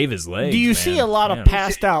least shave his legs. Do you see a lot of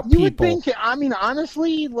passed out people? You would think. I mean,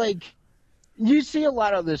 honestly, you see a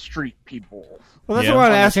lot of the street people. Well, that's what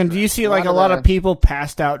I'm asking. Do you see a lot of people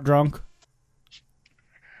passed out drunk?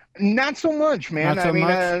 Not so much, man.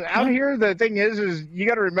 Out here, the thing is you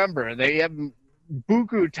got to remember they have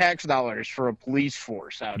buku tax dollars for a police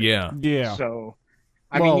force out here. Yeah. So,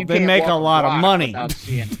 they make a lot of money.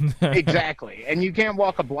 Exactly, and you can't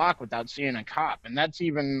walk a block without seeing a cop, and that's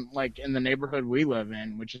even in the neighborhood we live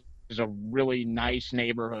in, which is a really nice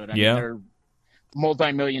neighborhood. I mean, they're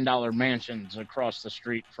multi-million-dollar mansions across the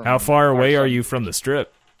street from. How far away are you from the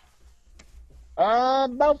Strip?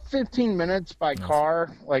 About 15 minutes by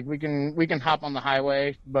car. We can hop on the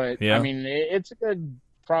highway, but I mean it's a good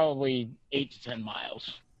probably 8 to 10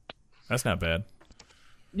 miles. That's not bad.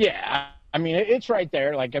 Yeah, I mean, it's right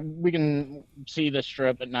there. Like we can see the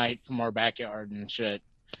strip at night from our backyard and shit.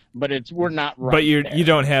 But we're not right. But you there.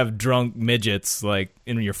 don't have drunk midgets like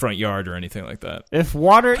in your front yard or anything like that. If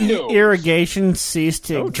water irrigation ceased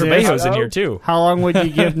to exist, Trebejo's in here too. how long would you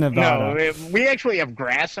give Nevada? No, we actually have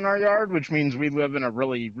grass in our yard, which means we live in a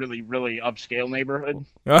really, really, really upscale neighborhood.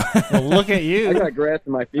 Well, look at I you. got grass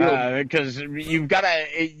in my field. Because you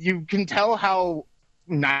can tell how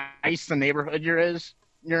nice the neighborhood you're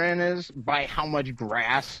in is by how much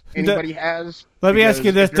grass anybody has. Let me ask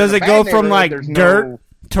you this: Because does if it you're in go a from bad like neighborhood, dirt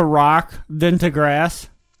to rock, then to grass?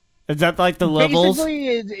 Is that like the levels? Basically,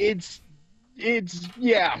 it's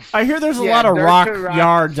yeah. I hear there's a Yeah, lot of dirt rock to rock.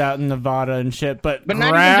 yards out in Nevada and shit, but But not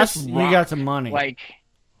even grass, just you rock. got some money. Like,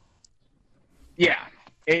 yeah,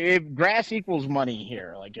 if grass equals money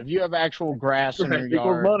here. Like, if you have actual grass in your Grass equals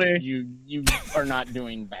yard, money. you are not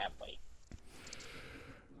doing badly.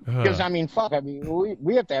 Because I mean, fuck. I mean,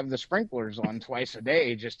 we have to have the sprinklers on twice a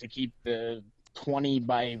day just to keep the 20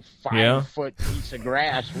 by 5 foot piece of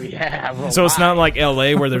grass we have. So it's alive. not like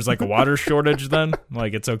L.A. where there's like a water shortage then?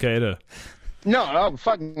 Like it's okay to... No,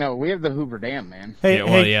 fuck no. We have the Hoover Dam, man. hey,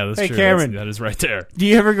 that's hey, true. Cameron, That is right there. do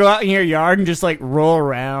you ever go out in your yard and just like roll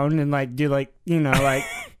around and like do like like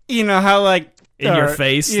how like In your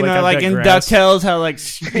face, you like know, I've like got in grass. DuckTales, how like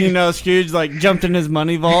Scrooge like jumped in his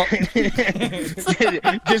money vault.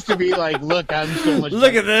 Just to be like, look, I'm so much.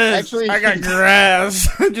 Look at this! Actually, I got grass.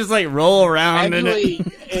 Just like roll around in Actually,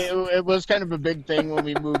 it. it was kind of a big thing when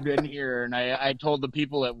we moved in here, and I told the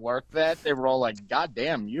people at work that they were all like, "God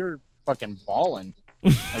damn, you're fucking balling!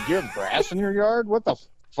 Like you have grass in your yard? What the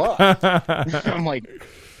fuck?" I'm like,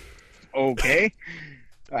 "Okay,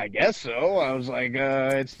 I guess so." I was like,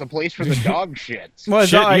 "It's the place for the dog shits." Well, it's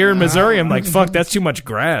Shit, not like- here in Missouri, I'm like, fuck, that's too much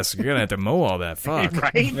grass. You're going to have to mow all that. Fuck.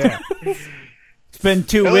 Right? It's been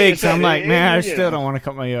 2 Like I weeks. said, I'm like, man, I yeah. still don't want to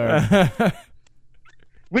cut my yard.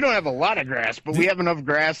 We don't have a lot of grass, but we have enough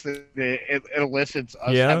grass that it elicits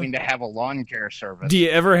us Yeah? having to have a lawn care service. Do you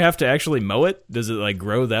ever have to actually mow it? Does it like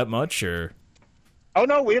grow that much or? Oh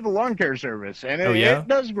no, we have a lawn care service, and it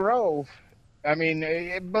does grow. I mean,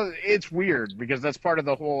 but it's weird because that's part of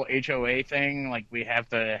the whole HOA thing. Like we have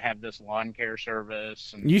to have this lawn care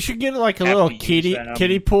service. And You should get like a have little to use them.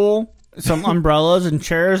 kiddie pool, some umbrellas and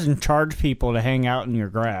chairs, and charge people to hang out in your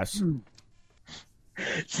grass.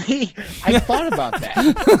 See, I thought about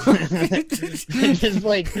that. Just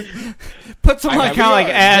like Put some like kind of like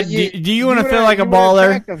ad. Do you want to feel like a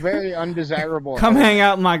baller? A very undesirable. Come hang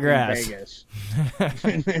out in my in grass. Vegas.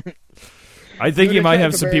 I think Would you might attract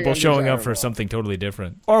have a some very people showing up for undesirable. something totally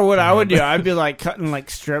different. Or what I would do, I'd be like cutting like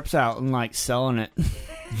strips out and like selling it.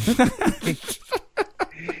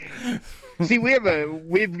 See,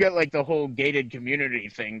 we've got like the whole gated community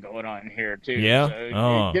thing going on here too. Yeah? So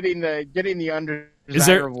Oh. getting the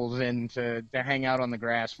undesirables in to hang out on the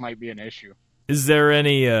grass might be an issue. Is there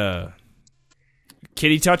any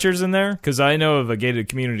kitty touchers in there? Because I know of a gated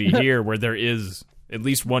community here where there is at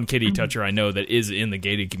least one kitty toucher I know that is in the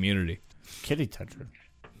gated community. Kitty toucher.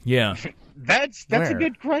 Yeah. That's Where? a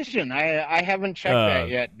good question. I haven't checked that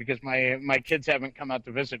yet because my kids haven't come out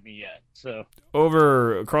to visit me yet. So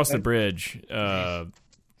Over across the bridge. Damn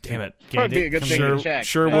it. Probably be a good thing to check.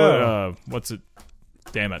 Sherwood. What's it?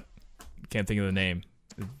 Damn it. Can't think of the name.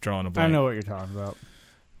 Drawing a I blank. know what you're talking about.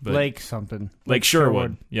 But Lake something. Lake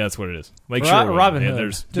Sherwood. Yeah, that's what it is. Lake Ro- Sherwood. Robin Yeah, Hood.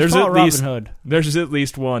 there's Just call at it least Robin Hood. there's at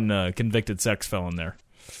least one convicted sex felon there.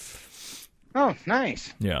 oh,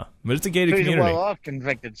 nice. Yeah, but it's a So gated he's a community. well-off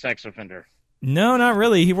convicted sex offender. No, not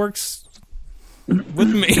really. He works with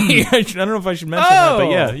me. I don't know if I should mention that,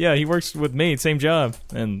 but yeah, he works with me, same job,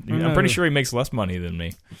 and I'm pretty sure he makes less money than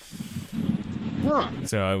me. Huh.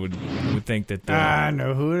 So I would think that I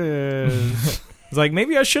know who it is. it's like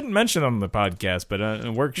maybe I shouldn't mention on the podcast,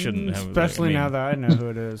 but work shouldn't have. Especially I mean, now that I know who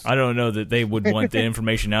it is. I don't know that they would want the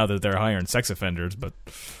information now that they're hiring sex offenders, but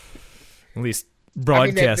at least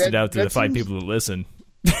broadcast it out to the that 5 seems- people that listen.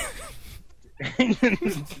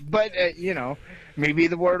 But maybe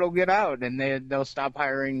the word will get out and they'll stop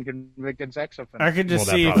hiring convicted sex offenders. I could just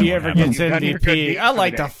Well, that see if probably he won't ever happen. gets You've done your good MVP. deed I for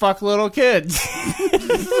like the to day. fuck little kids.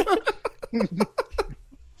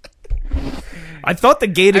 I thought the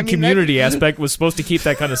gated I mean, community aspect was supposed to keep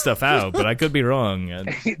that kind of stuff out, but I could be wrong.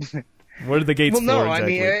 What are the gates Well, no, for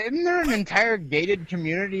exactly? I mean, isn't there an entire gated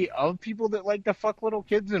community of people that like to fuck little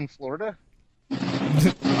kids in Florida?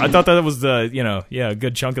 I thought that was the, a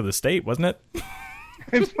good chunk of the state, wasn't it?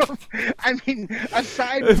 I mean,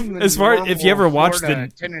 aside from the As far- if you ever watched Florida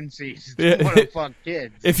the- tendencies to want to fuck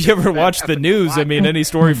kids, If you ever that watch the happens a news, lot. I mean, any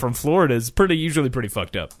story from Florida is usually pretty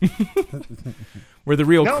fucked up. Where the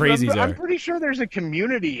real No, but crazies I'm are. pretty sure there's a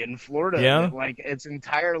community in Florida Yeah? that, like, it's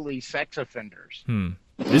entirely sex offenders.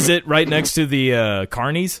 Is it right next to the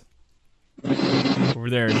Carnies? Over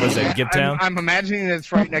there, was that Giptown? I'm imagining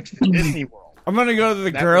it's right next to Disney World. I'm gonna go to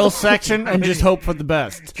the That girls was- section and just hope for the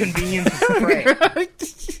best. Convenience is prey.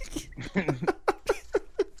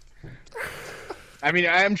 I mean,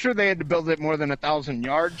 I'm sure they had to build it more than 1,000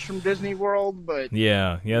 yards from Disney World, but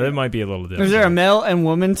Yeah, that might be a little different. Is there a male and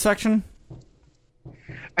woman section?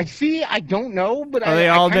 I don't know, but Are they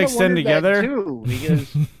all kinda mixed in wondered that together? Too, because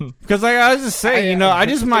Because like I was just saying, I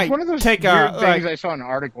just it's might one of those take weird a things like. I saw an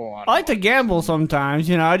article on. I like to gamble sometimes,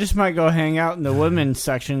 I just might go hang out in the women's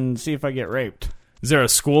section and see if I get raped. Is there a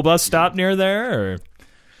school bus stop near there? Or?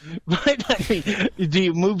 But I mean, do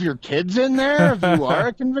you move your kids in there if you are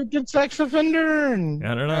a convicted sex offender? And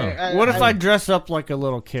I don't know. What if I dress up like a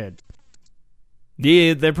little kid?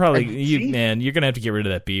 Yeah, they're probably see? you're gonna have to get rid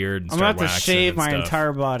of that beard and I'm start gonna have to waxing shave and my stuff.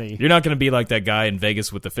 entire body. You're not gonna be like that guy in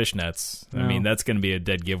Vegas with the fishnets. I No. mean, that's gonna be a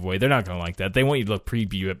dead giveaway. They're not gonna like that. They want you to look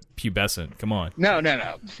pre-pubescent. Come on. No.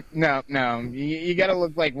 You got to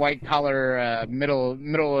look like white collar,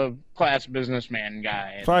 middle of class businessman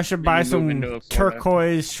guy. So I should buy You move into some a Florida.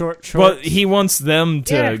 turquoise short Well, shorts. he wants them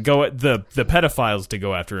to Yeah. go at the pedophiles to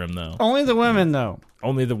go after him though. Only the women though.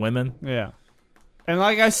 Only the women. Yeah. And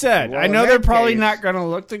like I said, Well, I in know that they're probably case- not going to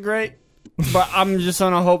look the great, but I'm just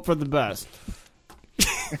going to hope for the best.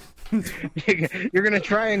 You're gonna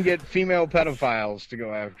try and get female pedophiles to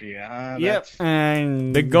go after you. Huh? Yep.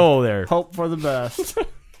 And The goal there. hope for the best.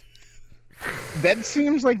 That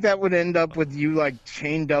seems like that would end up with you like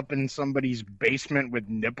chained up in somebody's basement with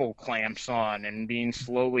nipple clamps on and being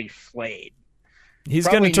slowly flayed. He's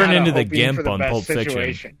Probably gonna turn not a into the hoping for Gimp the on best Pulp Fiction.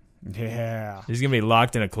 situation. Yeah. He's gonna be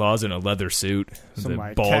locked in a closet in a leather suit. with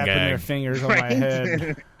Somebody a ball tapping their gag. fingers on my Right?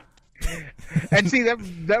 head. And see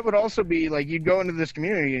that would also be like you'd go into this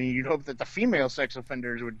community and you'd hope that the female sex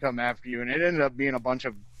offenders would come after you, and it ended up being a bunch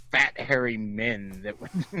of fat hairy men that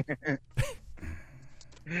would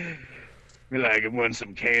be like, "I want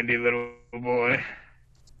some candy, little boy."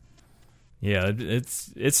 Yeah,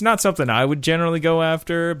 it's not something I would generally go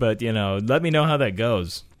after, but let me know how that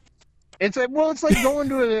goes. It's like going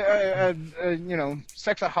to a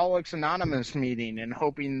Sexaholics Anonymous meeting and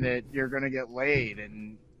hoping that you're going to get laid,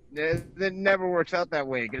 and that never works out that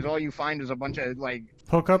way because all you find is a bunch of like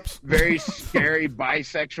Hookups? very scary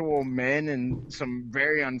bisexual men and some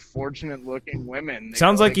very unfortunate looking women. They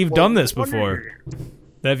Sounds go like you've done this "Wonder-" before.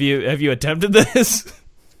 Have you attempted this?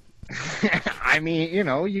 I mean,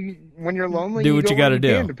 when you're lonely, Do what you gotta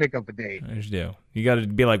gotta do. to pick up a date. I just do. You got to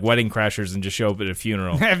be like Wedding Crashers and just show up at a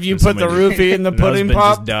funeral. Have you Just put the somebody- roofie in the Her pudding husband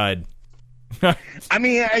pop? just died. I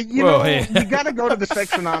mean, Whoa, hey. you got to go to the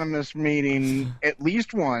Sex Anonymous meeting at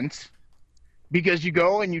least once because you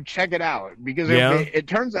go and you check it out. Because Yeah. it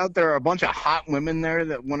turns out there are a bunch of hot women there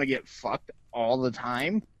that want to get fucked all the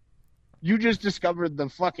time. You just discovered the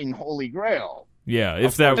fucking Holy Grail. Yeah,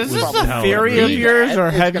 if that Is was this a how it theory would of be. yours, or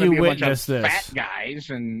It's have gonna you be a bunch of witnessed this? Fat guys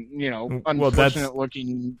and Well, that's- unfortunate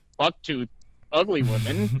looking bucktooth ugly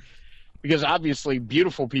women. Because obviously,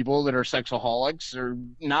 beautiful people that are sexaholics are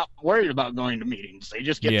not worried about going to meetings. They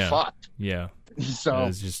just get Yeah. fucked. Yeah, So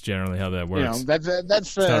that's just generally how that works. that's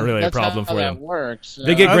not really a that's problem how for that them. works.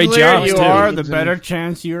 They get great Uglier jobs, you too. are, the better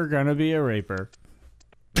chance you're going to be a raper.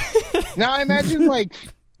 Now I imagine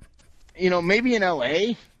maybe in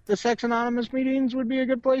LA the Sex Anonymous meetings would be a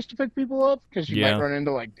good place to pick people up because you Yeah. might run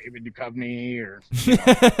into like David Duchovny or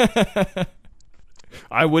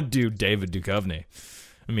I would do David Duchovny.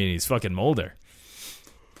 I mean, he's fucking Mulder.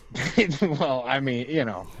 well, I mean,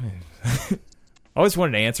 I always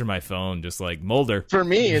wanted to answer my phone just like Mulder. for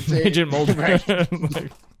me it's Agent Mulder. right.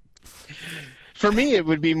 Like, For me, it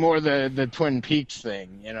would be more the Twin Peaks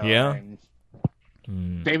thing, Yeah?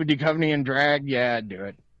 and David Duchovny in drag, yeah, I'd do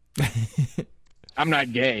it. I'm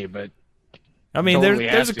not gay, but I mean, Totally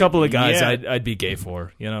there's a has to. couple of guys Yeah. I'd be gay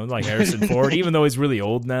for, like Harrison Ford. Even though he's really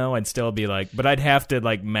old now, I'd still be like, but I'd have to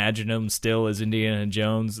like imagine him still as Indiana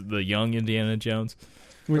Jones, the young Indiana Jones.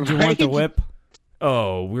 Would you want the Right? whip?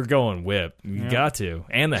 Oh, we're going whip. You got to,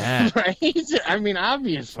 and the hat. right? I mean,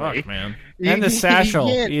 obviously, Fuck, man. And the satchel.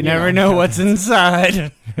 can't, You never know what's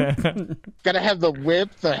inside. Gotta have the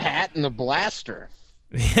whip, the hat, and the blaster.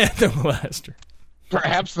 Yeah, the blaster.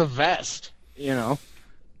 Perhaps the vest.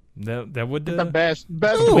 That would The best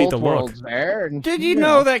complete of the both look. worlds there. And, Did you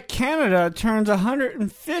know that Canada turns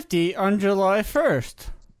 150 on July 1st?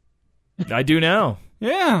 I do now.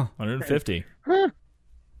 Yeah. 150.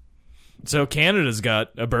 So Canada's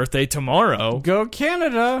got a birthday tomorrow. Go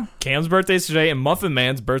Canada. Cam's birthday's today, and Muffin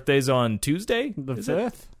Man's birthday's on Tuesday. The Is it?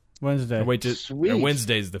 5th? Wednesday. Or wait, Sweet.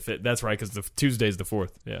 Wednesday's the 5th. That's right, because Tuesday's the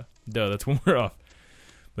 4th. Yeah, duh, that's when we're off.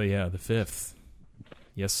 But yeah, the 5th.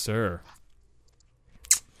 Yes, sir.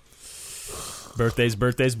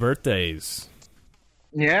 Birthdays.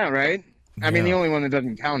 Yeah, right? I mean, Yeah. the only one that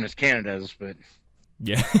doesn't count is Canada's, but...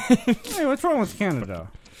 Yeah. Hey, what's wrong with Canada?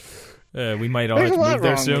 We might all There's have a to lot move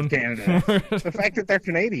there wrong soon. with Canada. The fact that they're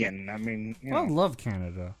Canadian, I mean, you I know. love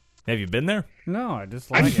Canada. Have you been there? No, I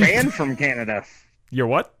just I'm like it. banned from Canada. You're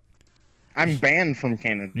what? I'm banned from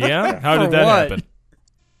Canada. Yeah? How did For that what? happen?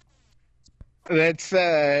 That's,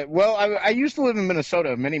 well, I used to live in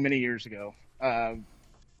Minnesota many, many years ago.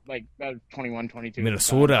 Like, 21, 22.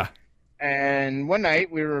 Minnesota. And one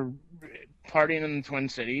night we were partying in the Twin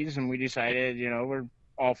Cities, and we decided, you know, we're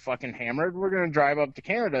all fucking hammered. We're going to drive up to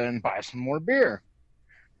Canada and buy some more beer.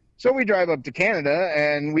 So we drive up to Canada,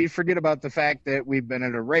 and we forget about the fact that we've been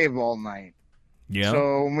at a rave all night. Yeah.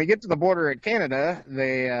 So when we get to the border at Canada,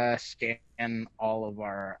 they scan all of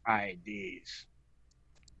our IDs.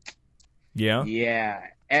 Yeah. Yeah,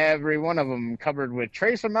 every one of them covered with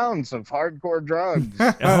trace amounts of hardcore drugs.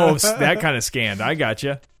 Oh, that kind of scanned. I got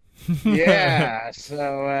you. Yeah,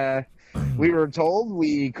 so we were told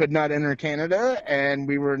we could not enter Canada, and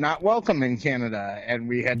we were not welcome in Canada, and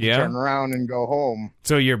we had to Yeah? turn around and go home.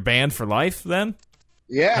 So you're banned for life then?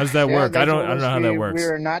 Yeah, How's that yeah, work? I that's don't what know how that works. We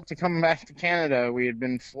were not to come back to Canada. We had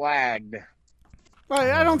been flagged. Well,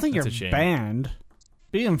 I don't think That's you're a shame. banned.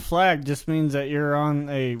 Being flagged just means that you're on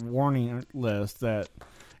a warning list, that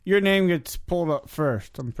your name gets pulled up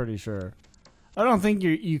first, I'm pretty sure. I don't think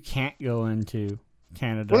you can't go into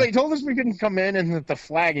Canada. Well, they told us we couldn't come in, and that the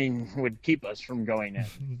flagging would keep us from going in.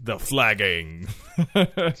 The flagging.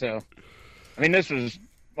 So, I mean, this was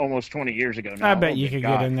almost 20 years ago now. I bet Oh, you good could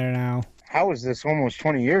God. get in there now. How is this almost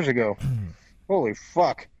 20 years ago? Holy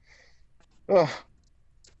fuck. Ugh,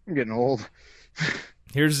 I'm getting old.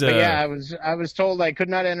 Here's But yeah, I was told I could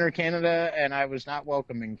not enter Canada, and I was not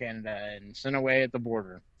welcome in Canada, and sent away at the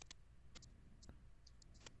border.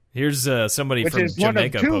 here's somebody Which from is one of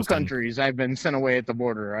Jamaica two posting. countries I've been sent away at the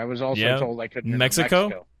border. I was also Yeah? told I couldn't enter Mexico?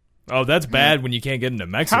 Mexico. Oh, that's bad when you can't get into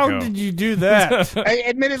Mexico. How did you do that?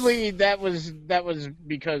 Admittedly, that was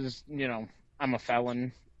because, you know, I'm a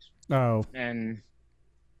felon, Oh. and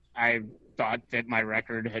I thought that my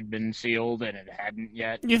record had been sealed, and it hadn't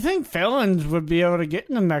yet. You think felons would be able to get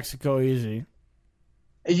into Mexico easy?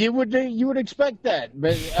 You would expect that,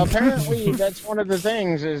 but apparently that's one of the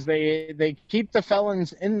things is they keep the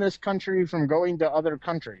felons in this country from going to other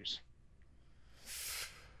countries.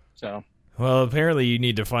 So Well, apparently you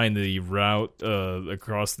need to find the route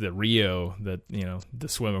across the Rio that, to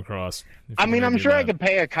swim across. if I you're mean, gonna I'm do sure I that. could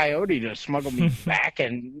pay a coyote to smuggle me back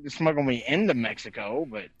and smuggle me into Mexico,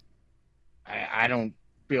 but I don't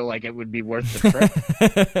feel like it would be worth the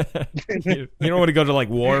trip. You don't want to go to like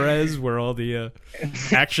Juarez where all the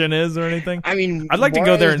action is or anything? I mean, I'd like to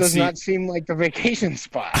go there Juarez and does see- not seem like the vacation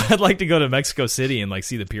spot. I'd like to go to Mexico City and like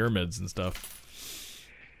see the pyramids and stuff.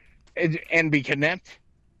 And be kidnapped.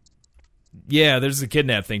 Yeah, there's the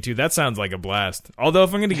kidnap thing too. That sounds like a blast. Although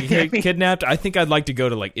if I'm going to get kidnapped, I think I'd like to go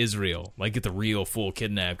to like Israel, like get the real full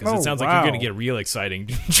kidnap because Oh, it sounds like wow. you're going to get a real exciting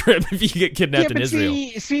trip if you get kidnapped in but Israel.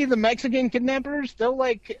 see the Mexican kidnappers, they'll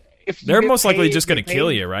like if you They're get most likely paid- just gonna they kill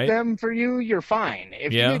pay you, right? Them for you, you're fine.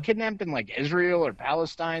 If Yeah. you get kidnapped in like Israel or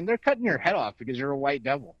Palestine, they're cutting your head off because you're a white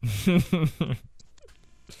devil.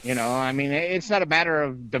 You know, I mean, it's not a matter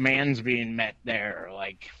of demands being met there.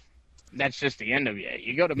 Like, that's just the end of you.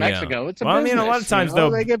 You go to Mexico, it's a Well, I business. mean, a lot of times, you know?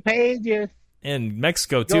 though- they get paid. You In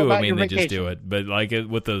Mexico Go too, about I mean, your they just do vacation. it. But like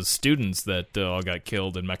with those students that all got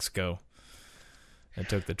killed in Mexico, that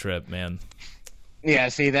took the trip, man. yeah.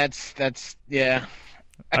 See, that's yeah.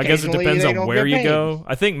 I guess it Occasionally, depends they on don't where get you paid. go.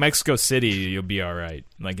 I think Mexico City, you'll be all right.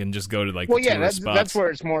 Like, and just go to like Well, the yeah, tourist that's spots. where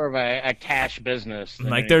it's more of a cash business than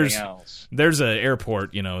Like, anything there's- else. There's an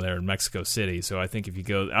airport, there in Mexico City. So I think if you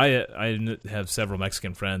go, I have several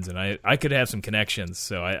Mexican friends, and I could have some connections.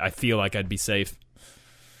 So I feel like I'd be safe.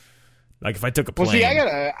 Like if I took a plane. Well, see,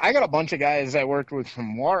 I got a bunch of guys I worked with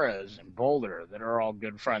from Juarez and Boulder that are all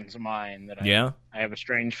good friends of mine. That Yeah. I have a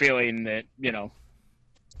strange feeling that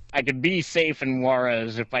I could be safe in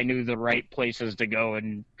Juarez if I knew the right places to go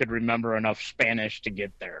and could remember enough Spanish to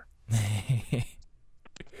get there.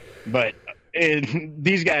 But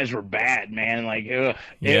these guys were bad, man. Like, ugh.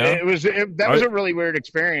 Yeah? That was a really weird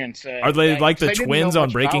experience. Are they like the 'cause I didn't twins know on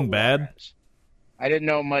much Breaking about Bad? Juarez. I didn't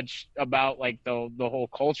know much about like the whole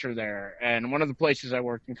culture there. And one of the places I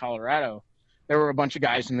worked in Colorado, there were a bunch of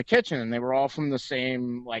guys in the kitchen, and they were all from the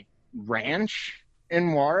same like ranch.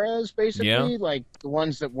 in Juarez, basically. Yeah. Like the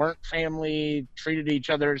ones that weren't family, treated each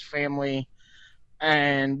other as family.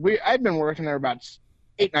 And I'd been working there about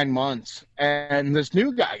 8-9 months, and this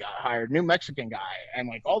new guy got hired, new Mexican guy, and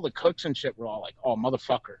like all the cooks and shit were all like, "Oh,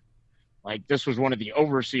 motherfucker!" Like this was one of the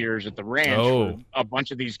overseers at the ranch. Where a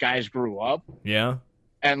bunch of these guys grew up. Yeah.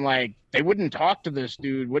 And like they wouldn't talk to this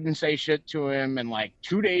dude, wouldn't say shit to him, and like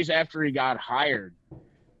 2 days after he got hired,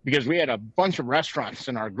 because we had a bunch of restaurants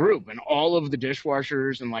in our group, and all of the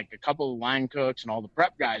dishwashers and like a couple of line cooks and all the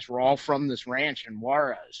prep guys were all from this ranch in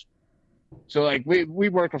Juarez. So like we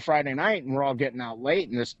work a Friday night and we're all getting out late,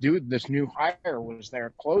 and this new hire was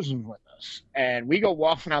there closing with us, and we go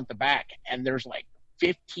walking out the back, and there's like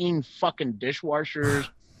 15 fucking dishwashers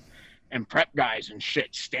and prep guys and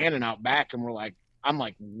shit standing out back, and I'm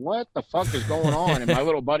like, what the fuck is going on? And my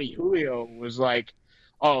little buddy Julio was like,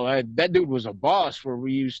 oh, that dude was a boss where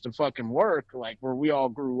we used to fucking work, like where we all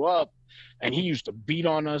grew up, and he used to beat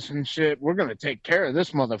on us and shit. We're gonna take care of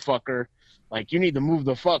this motherfucker. Like, you need to move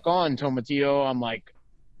the fuck on, Tomatillo. I'm like,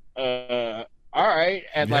 all right.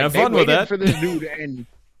 And like, have they fun with waited that. for this dude, and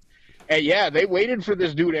yeah, they waited for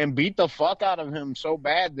this dude and beat the fuck out of him so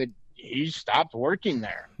bad that he stopped working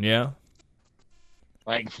there. Yeah.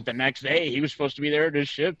 Like the next day, he was supposed to be there at his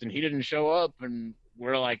shift, and he didn't show up. And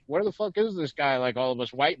we're like, where the fuck is this guy? Like all of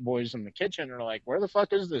us white boys in the kitchen are like, where the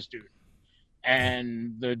fuck is this dude?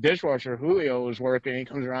 And the dishwasher Julio was working. He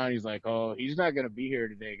comes around, he's like, oh, he's not gonna be here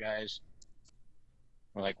today, guys.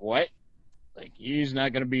 We're like, what? Like, he's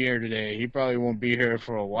not going to be here today. He probably won't be here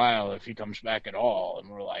for a while if he comes back at all. And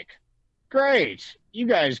we're like, great. You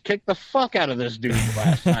guys kicked the fuck out of this dude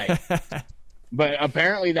last night. But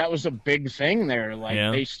apparently that was a big thing there.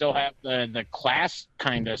 Like, they still have the class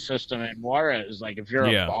kind of system in Juarez. Like, if you're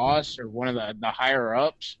a boss or one of the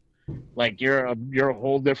higher-ups, like, you're a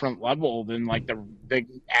whole different level than, like, the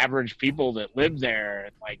average people that live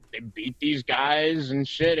there. Like, they beat these guys and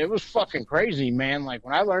shit. It was fucking crazy, man. Like,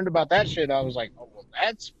 when I learned about that shit, I was like, oh, well,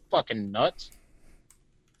 that's fucking nuts.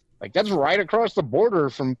 Like, that's right across the border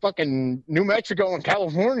from fucking New Mexico and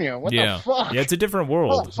California. What the fuck? Yeah, it's a different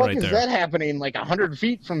world. What the fuck right is there. that happening, like, 100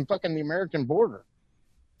 feet from fucking the American border?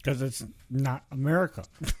 Because it's not America.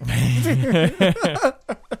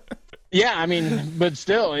 Yeah, I mean, but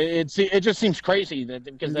still, it just seems crazy that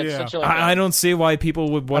because that's such a. I don't see why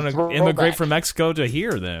people would want to throwback. immigrate from Mexico to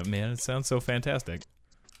hear them, man. It sounds so fantastic.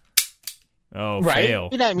 Oh, right? fail.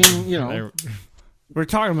 I mean, you know, we're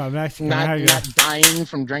talking about Mexico. not dying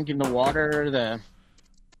from drinking the water,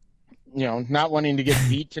 not wanting to get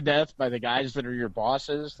beat to death by the guys that are your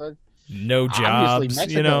bosses. No jobs. Obviously,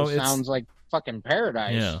 Mexico it sounds like fucking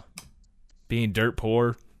paradise. Yeah, being dirt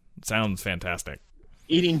poor sounds fantastic.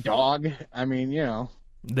 Eating dog. I mean,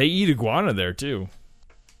 they eat iguana there too.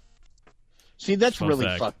 See, that's Fun really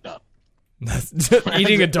fact. fucked up.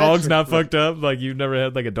 Eating a dog's not fucked up. Like you've never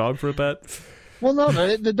had like a dog for a pet. Well,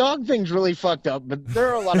 no, the dog thing's really fucked up. But there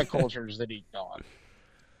are a lot of cultures that eat dog.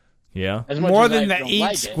 Yeah, As much More as I than that don't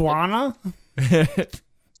eats like it. iguana?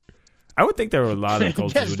 I would think there were a lot of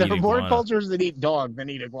cultures Yes, would there eat are more iguana. cultures that eat dog than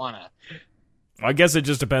eat iguana. I guess it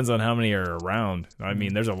just depends on how many are around. I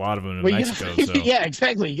mean, there's a lot of them in Well, Mexico. So. Yeah,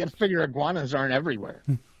 exactly. You got to figure iguanas aren't everywhere.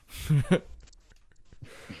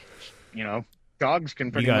 Dogs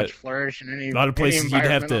can pretty much flourish in any. A lot of places you'd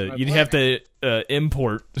have to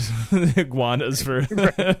import iguanas for.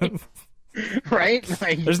 Right?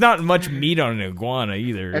 Like, There's not much meat on an iguana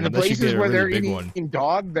either. and the unless you places get a where really they're big eating one.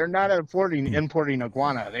 dog, they're not importing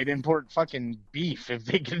iguana. They'd import fucking beef if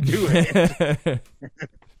they could do it.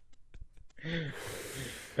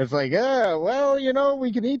 It's like,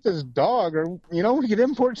 we can eat this dog, or we could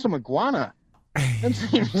import some iguana.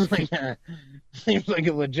 That seems like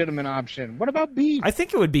a legitimate option. What about beef? I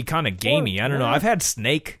think it would be kind of gamey. I don't know. I've had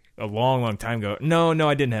snake a long, long time ago. No,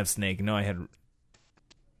 I didn't have snake. No, I had.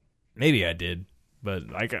 Maybe I did, but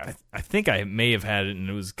I think I may have had it, and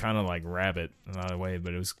it was kind of like rabbit in a way,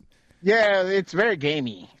 but it was. Yeah, it's very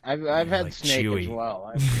gamey. I've had like snake chewy. as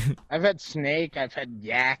well. I've had snake. I've had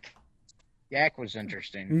yak. Yak was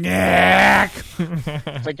interesting. Yak!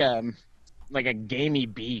 It's like a gamey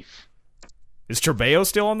beef. Is Trebejo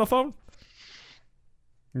still on the phone?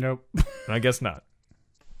 Nope. I guess not.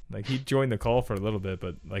 Like he joined the call for a little bit,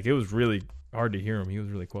 but like it was really hard to hear him. He was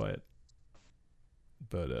really quiet.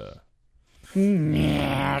 But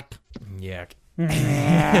Yak. yak.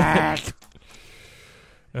 Yak.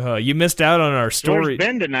 You missed out on our story. Where's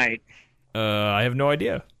Ben tonight? I have no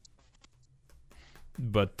idea.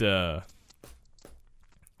 But you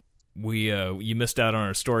missed out on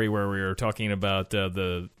our story where we were talking about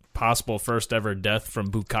the possible first ever death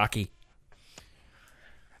from bukkake.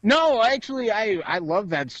 No, actually, I love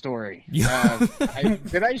that story. Did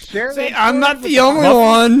I share See, that? I'm story not with the only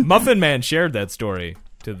one. Muffin Man shared that story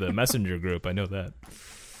to the messenger group. I know that.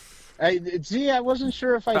 I wasn't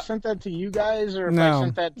sure if I sent that to you guys or if I No,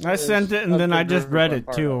 sent that to I sent it and then I just read it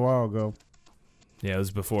too a of. while ago. Yeah, it was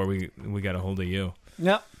before we got a hold of you.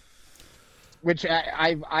 Yep. Which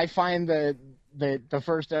I find the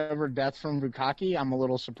first ever death from Bukaki, I'm a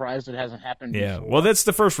little surprised it hasn't happened Yeah, before. well, that's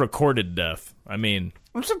the first recorded death. I mean,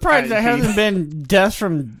 I'm surprised there hasn't been deaths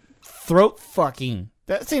from throat fucking.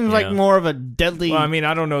 That seems like more of a deadly. well, I mean,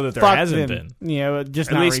 I don't know that there fuck hasn't than- been. Yeah, but just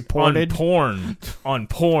At not least reported. on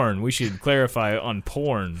porn. We should clarify on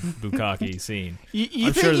porn Bukaki scene. You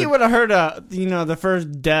I'm think sure you that- would have heard the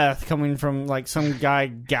first death coming from like some guy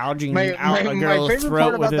gouging out a my girl's favorite throat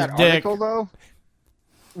part with about his that dick? article, though,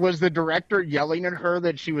 was the director yelling at her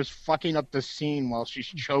that she was fucking up the scene while she's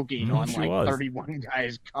choking on she like was. 31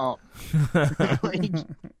 guys cum. Like,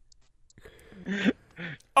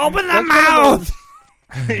 Open the That's mouth!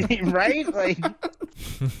 right? Like,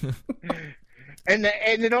 and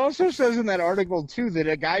it also says in that article too that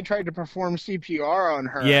a guy tried to perform CPR on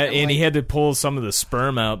her. Yeah, and he had to pull some of the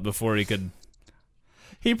sperm out before he could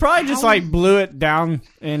He probably just like blew it down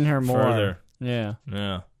in her more. further. Yeah.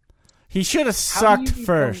 Yeah. He should have How do sucked you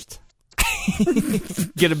first.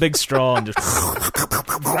 Get a big straw and just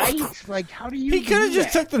right? Like, how do you? He could have do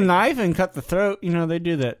just that? took the knife and cut the throat. You know, they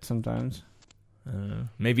do that sometimes.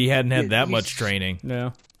 maybe he hadn't had that He's- much training.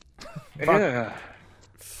 No. Yeah.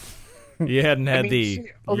 You hadn't had mean, the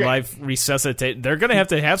see, okay. life resuscitate. They're going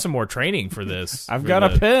to have some more training for this. I've For got a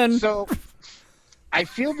the- pen. So, I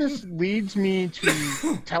feel this leads me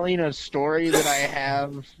to telling a story that I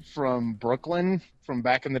have from Brooklyn, from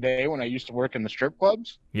back in the day when I used to work in the strip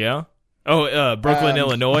clubs. Yeah. Oh, Brooklyn,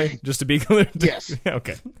 Illinois. Just to be clear. Yes.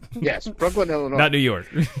 Okay. Yes, Brooklyn, Illinois. Not New York.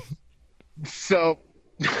 So,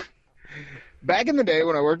 back in the day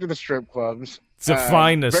when I worked at the strip clubs, It's a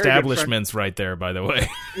fine very good establishments right there, by the way.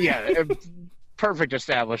 yeah, perfect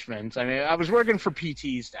establishments. I mean, I was working for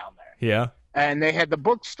PTs down there, Yeah. and they had the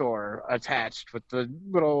bookstore attached with the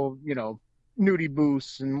little, nudie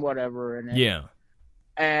booths and whatever in it. Yeah.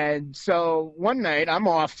 And so one night, I'm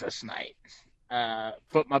off this night,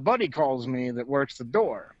 but my buddy calls me that works the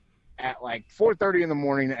door at like 4:30 in the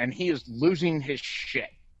morning, and he is losing his shit.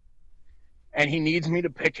 And he needs me to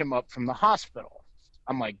pick him up from the hospital.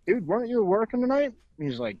 I'm like, dude, weren't you working tonight? And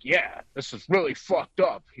he's like, yeah, this is really fucked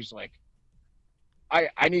up. He's like,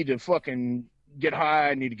 I need to fucking get high.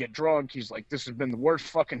 I need to get drunk. He's like, this has been the worst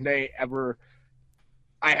fucking day ever.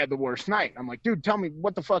 I had the worst night. I'm like, dude, tell me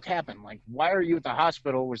what the fuck happened. Like, why are you at the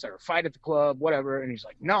hospital? Was there a fight at the club? Whatever. And he's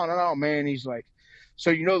like, no, man. He's like, so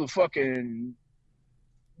you know the fucking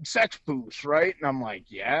sex booths, right? And I'm like,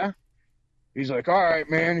 yeah. He's like, all right,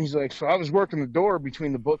 man. He's like, so I was working the door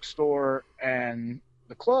between the bookstore and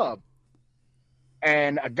the club,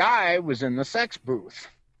 and a guy was in the sex booth.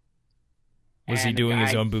 Was he And doing the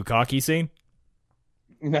his guy- own bukkake scene?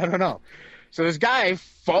 No. So this guy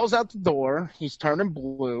falls out the door. He's turning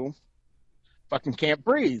blue. Fucking can't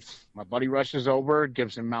breathe. My buddy rushes over,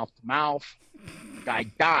 gives him mouth to mouth. Guy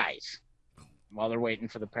dies while they're waiting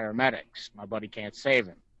for the paramedics. My buddy can't save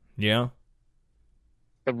him. Yeah.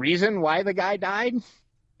 The reason why the guy died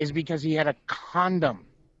is because he had a condom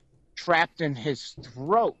trapped in his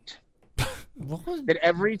throat. What was That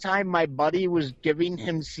every time my buddy was giving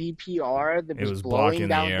him CPR that It was was blocking blowing the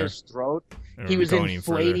down air. his throat, Or he was going even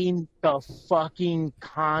further. inflating the fucking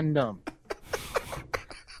condom.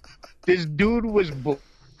 This dude was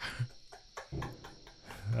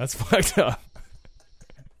That's fucked up.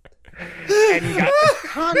 and he got the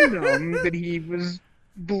condom that he was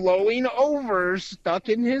blowing over stuck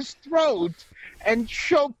in his throat and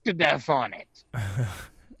choked to death on it.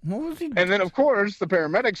 What was he? And then, of course, the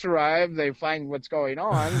paramedics arrive. They find what's going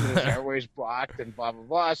on. His airway's blocked and blah, blah,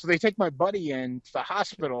 blah. So they take my buddy in to the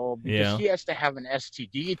hospital because Yeah. he has to have an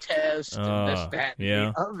STD test and this, that, and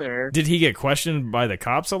yeah. the other. Did he get questioned by the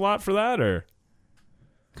cops a lot for that, or?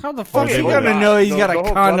 How the fuck Okay, you well, gonna know he's the- got the a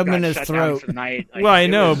whole condom club in got his shut down throat? for the night. Like, Well, I it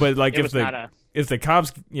know, was- but like it was not if the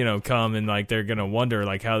cops, come and like they're gonna wonder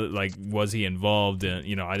like how like was he involved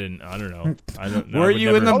in I don't know. I don't know. Were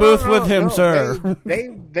you in the booth with him, sir?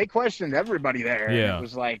 They questioned everybody there. and Yeah. It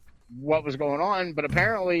was like, what was going on? But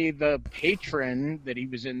apparently the patron that he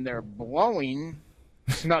was in there blowing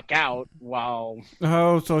snuck out while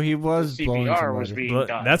Oh, so he was blowing CPR was somebody. being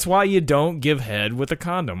done. That's why you don't give head with a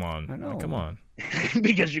condom on. I know. Come on.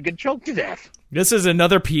 because you could choke to death. This is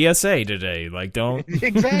another PSA today. Like, don't.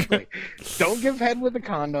 Exactly. Don't give head with a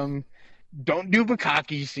condom. Don't do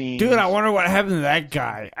bukkake scenes. Dude, I wonder what happened to that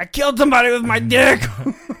guy. I killed somebody with my dick.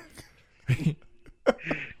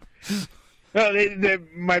 No,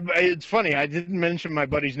 it's funny. I didn't mention my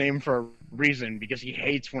buddy's name for a reason because he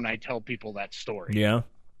hates when I tell people that story. Yeah.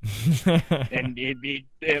 And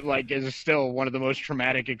it like is still one of the most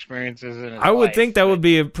traumatic experiences in his I would life. think that would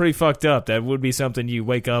be pretty fucked up. That would be something you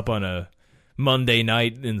wake up on a Monday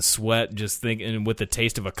night in sweat, just thinking with the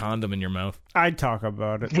taste of a condom in your mouth. I'd talk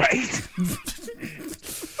about it. Right?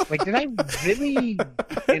 Like, did I really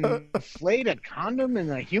inflate a condom in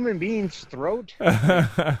a human being's throat?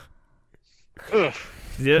 Ugh.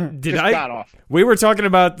 Did Just I? got off. We were talking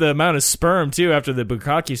about the amount of sperm too after the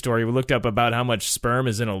Bukkake story. We looked up about how much sperm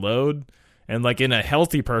is in a load, and like in a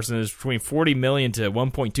healthy person, is between 40 million to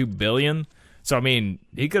 1.2 billion. So I mean,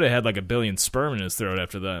 he could have had like 1 billion sperm in his throat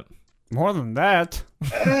after that. More than that.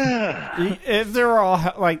 If they're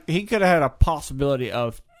all like, he could have had a possibility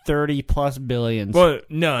of 30 plus billions. Well,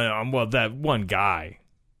 no. Well, that one guy.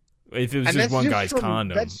 If it was And just that's one just guy's from-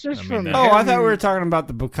 condom. that's just from- that- I thought we were talking about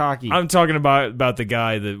the Bukkake. I'm talking about the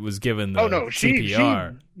guy that was given the Oh no, she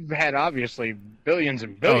CPR. had obviously billions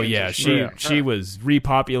and billions. Oh yeah, of she sperm. was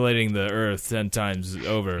repopulating the Earth 10 times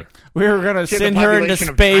over. We were gonna She had the send her into population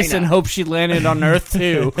of space China. and hope she landed on Earth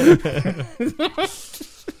too.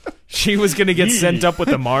 She was gonna get sent up with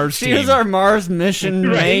the Mars She team. was our Mars mission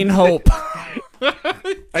Right. main hope.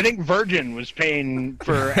 I think Virgin was paying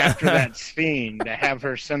for after that scene to have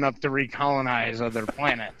her sent up to recolonize other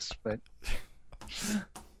planets, but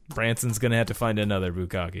Branson's gonna have to find another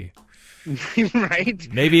Bukkake. right?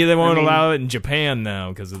 Maybe they won't I mean- allow it in Japan now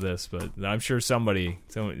because of this, but I'm sure somebody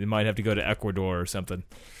might have to go to Ecuador or something.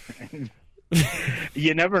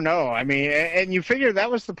 You never know. I mean, and you figure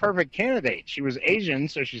that was the perfect candidate. She was Asian,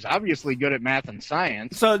 so she's obviously good at math and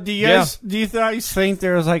science. So do you guys think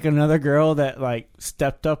there was like another girl that like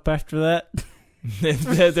stepped up after that?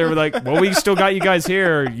 They were like, well, we still got you guys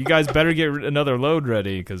here. You guys better get another load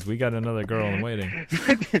ready because we got another girl in waiting.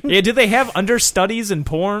 Yeah, do they have understudies in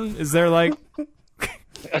porn? Is there like...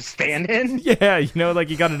 A stand-in? Yeah, you know, like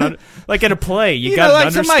you got an like in a play, you You got know, an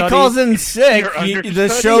like somebody understudy. calls in sick, Your the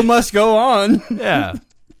understudy? show must go on. Yeah,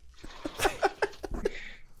 I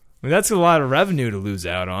mean, that's a lot of revenue to lose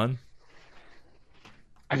out on.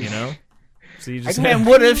 You know, so you just And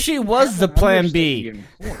what if she was the plan B?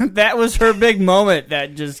 That was her big moment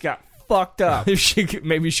that just got fucked up. if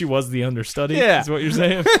maybe she was the understudy. Yeah. Is what you're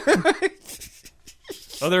saying.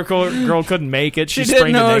 Other girl couldn't make it. She She didn't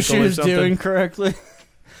sprained an know ankle what she or was something. doing correctly.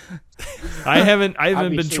 I haven't been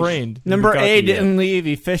Obviously, trained. in Number Bukkake A yet. didn't leave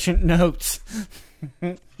efficient notes.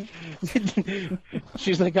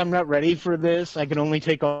 She's like, I'm not ready for this. I can only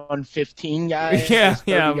take on 15 guys. Yeah,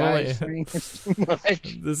 30 yeah, guys. really. It's too much.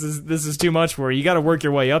 This is too much for you. You got to work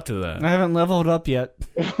your way up to that. I haven't leveled up yet.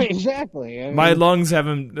 Exactly. I mean, My lungs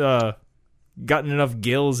haven't gotten enough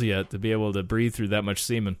gills yet to be able to breathe through that much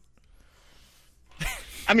semen.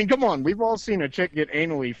 I mean, come on. We've all seen a chick get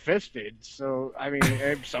anally fisted. So, I mean,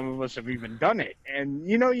 some of us have even done it. And,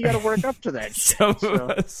 you know, you got to work up to that shit. Some So-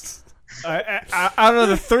 of us. Out of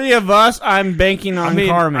the three of us, I'm banking on I mean,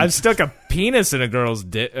 Carmen. I've stuck a penis in a girl's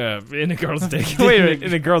dick. In a girl's dick. Wait a minute,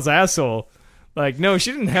 in a girl's asshole. Like, no,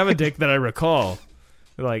 she didn't have a dick that I recall.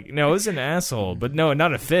 Like, no, it was an asshole, but no,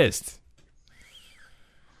 not a fist.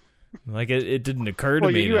 Like, it didn't occur to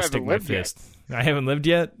Well, me you to haven't stick my lived yet. fist. I haven't lived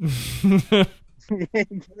yet.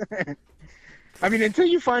 I mean, until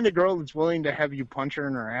you find a girl that's willing to have you punch her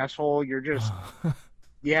in her asshole, you're just...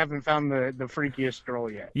 You haven't found the freakiest girl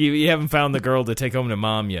yet. You haven't found the girl to take home to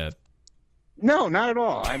mom yet. No, not at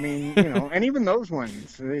all. I mean, you know, and even those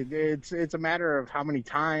ones, it's a matter of how many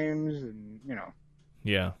times, and you know.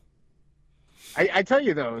 Yeah. I tell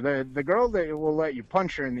you though, the girl that will let you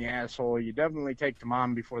punch her in the asshole, you definitely take to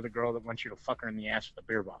mom before the girl that wants you to fuck her in the ass with a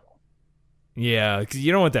beer bottle. Yeah, because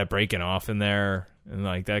you don't want that breaking off in there, and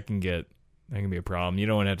like that can be a problem. You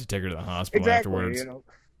don't want to have to take her to the hospital Exactly. afterwards. You know.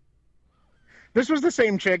 This was the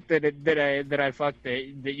same chick that I fucked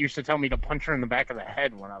that used to tell me to punch her in the back of the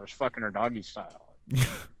head when I was fucking her doggy style.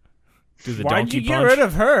 Do the Why'd donkey you get punch. rid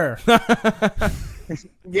of her?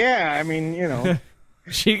 Yeah, I mean, you know.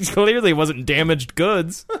 She clearly wasn't damaged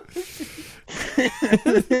goods.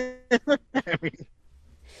 I mean,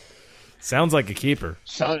 Sounds like a keeper.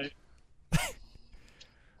 so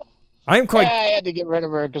I'm quite. I had to get rid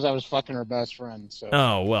of her because I was fucking her best friend. So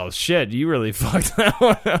Oh well, shit! You really fucked that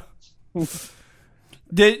one up.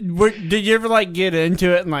 Did you ever like get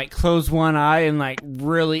into it and like close one eye and like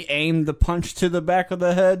really aim the punch to the back of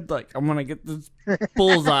the head? Like, I'm gonna get this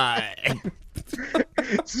bullseye.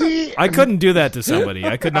 see, I couldn't do that to somebody.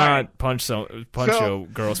 I could All not right. punch So, a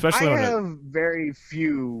girl, especially I when have very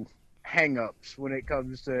few hang-ups when it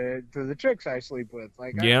comes to the chicks I sleep with.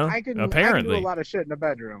 Like, Yeah, I can apparently. do a lot of shit in the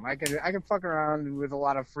bedroom. I can fuck around with a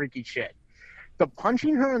lot of freaky shit. the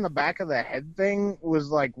punching her in the back of the head thing was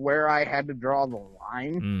like where I had to draw the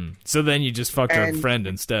line. So then you just fucked her And- friend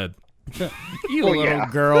instead. You Well, little yeah.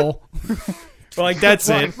 girl. Well, like that's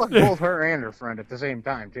Well, I it. fucked both her and her friend at the same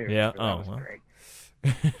time too. Yeah, So oh, that was well. great.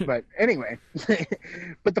 But anyway,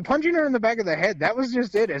 but the punching her in the back of the head, that was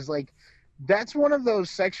just it. Is like, that's one of those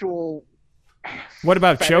sexual. What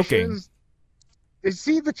about choking? fetishes.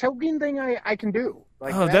 See, the choking thing I can do.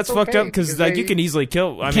 Like, Oh, that's fucked okay, up because like you they- can easily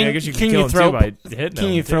kill. I Can- mean, I guess you can can you kill throat- him too by hitting Can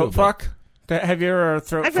him, you too, throat but- fuck? Have you ever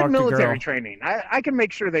throat I've had fucked a military girl? training. I can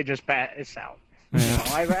make sure they just pass out. You know,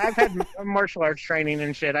 I've had martial arts training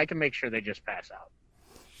and shit. I can make sure they just pass out.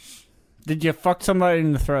 Did you fuck somebody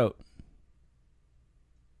in the throat?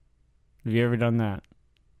 Have you ever done that?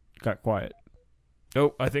 Got quiet.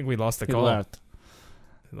 Oh, I think we lost the He call. left.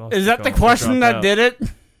 Lost Is that the call. question Dropped that out.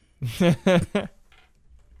 did it?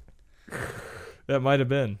 That might have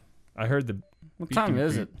been. I heard the What time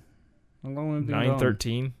is it? How long have we been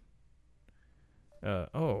going? 9:13.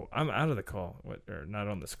 Oh, I'm out of the call. What? Or not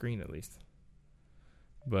on the screen at least.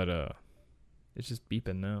 But it's just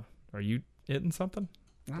beeping now. Are you hitting something?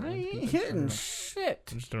 I ain't hitting shit.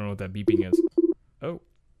 I just don't know what that beeping is. Oh,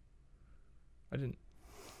 I didn't.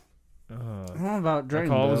 I don't know about The drain,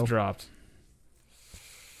 call was though. dropped.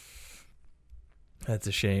 That's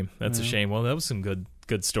a shame. That's a shame. Well, that was some good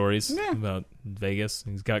stories Yeah. about Vegas.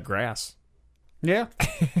 He's got grass. Yeah.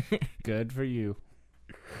 Good for you.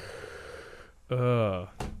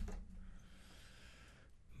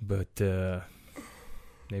 But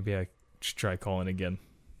maybe I should try calling again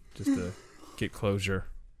just to get closure.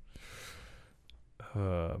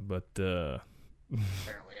 Apparently,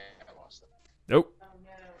 I lost it. Nope.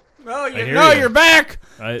 Oh, hear no, you. you're back.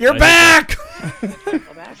 I You're hit back.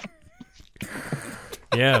 that.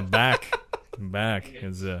 Yeah, back. Back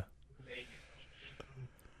is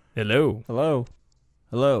hello. Hello.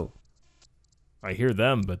 Hello. I hear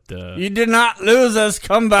them, but You did not lose us.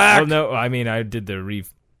 Come back. oh no, I mean I did the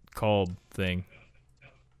recalled thing.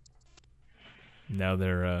 Now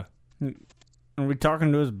they're Are we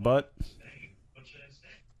talking to his butt?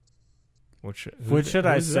 what What should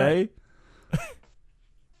I say?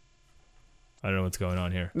 I don't know what's going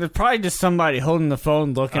on here. There's probably just somebody holding the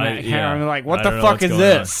phone looking at him and like, what I the don't know fuck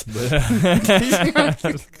what's is going this?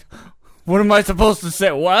 on, What am I supposed to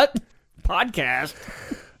say? What? Podcast.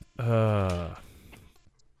 Now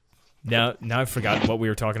I've forgotten what we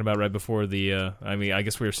were talking about right before the. I mean, I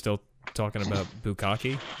guess we were still talking about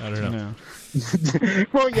Bukkake. I don't know. No.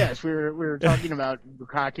 Well, yes, we were talking about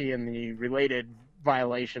Bukkake and the related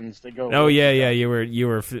violations that go. Oh with yeah, it. yeah. You were.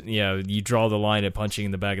 You draw the line at punching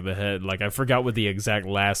in the back of the head. Like I forgot what the exact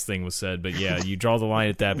last thing was said, but yeah, you draw the line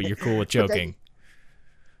at that. But you're cool with choking.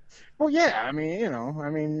 Well, yeah. I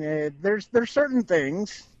mean, there's certain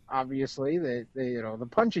things, obviously, that the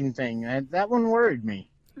punching thing. That one worried me.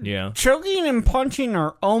 Yeah. Choking and punching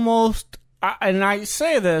are almost, and I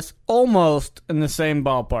say this, almost in the same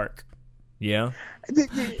ballpark. Yeah.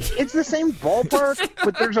 It's the same ballpark,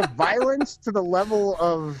 but there's a violence to the level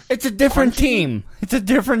of. It's a different Punching? team. It's a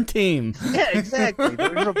different team. Yeah, exactly.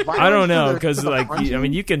 There's a violence I don't know to because the like punching. I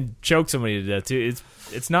mean you can choke somebody to death too.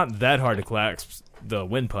 It's not that hard to clasp the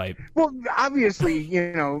windpipe. Well, obviously,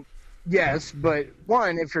 yes, but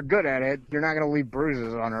one, if you're good at it, you're not going to leave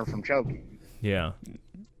bruises on her from choking. Yeah.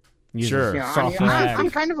 You Sure. just I mean, soft mag. I'm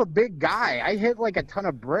kind of a big guy. I hit like a ton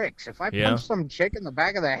of bricks. If I Yeah. punch some chick in the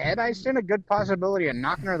back of the head, I stand a good possibility of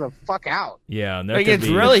knocking her the fuck out. Yeah. And that It could gets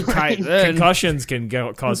be, really tight then. concussions can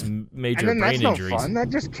cause And major then that's brain no injuries. fun.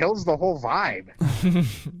 That just kills the whole vibe.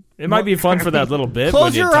 It might be fun for that little bit.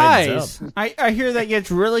 Close when your it tightens eyes. up. I hear that gets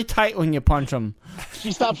really tight when you punch them.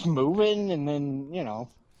 She stops moving, and then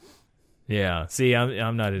Yeah. See,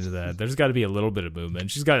 I'm not into that. There's got to be a little bit of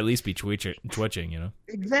movement. She's got to at least be twitching. You know.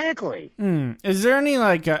 exactly. Is there any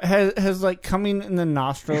like has like coming in the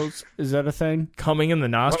nostrils? Is that a thing? Coming in the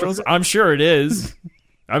nostrils. it? I'm sure it is.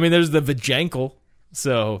 I mean, there's the vajankle,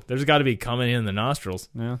 so there's got to be coming in the nostrils.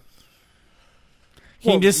 Yeah. Can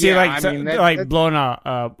Well, you just see yeah, like I mean, that- like that- blowing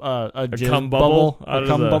a jizz cum bubble out a of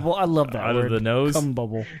cum the- bubble? I love that out of word. the nose? Cum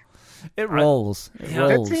bubble. It rolls. It That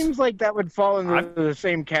rolls. seems like that would fall into the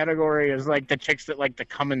same category as like the chicks that like to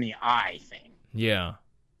come in the eye thing. Yeah.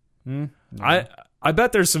 Hmm? I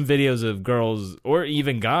bet there's some videos of girls or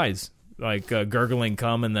even guys like gurgling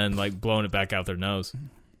cum and then like blowing it back out their nose,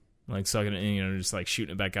 like sucking it in, just like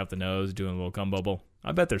shooting it back out the nose, doing a little cum bubble.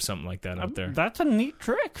 I bet there's something like that out there. That's a neat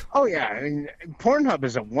trick. Oh yeah, I mean, Pornhub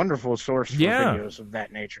is a wonderful source for Yeah. videos of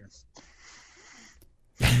that nature.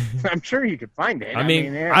 I'm sure you could find it. I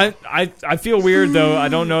mean, yeah. I feel weird though. I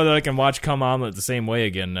don't know that I can watch Cum Omelet the same way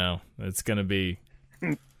again now. It's gonna be.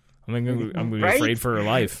 I'm I'm gonna be Right? afraid for her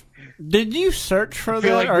life. Did you search for I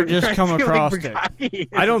feel that or just I come feel across like it? Bukkake-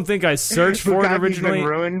 I don't think I searched for it Bukkake's originally. been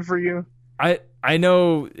ruined for you. I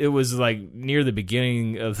know it was like near the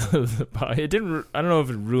beginning of the it didn't. I don't know if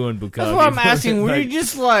it ruined Bukkake. That's what I'm asking. Were Like, you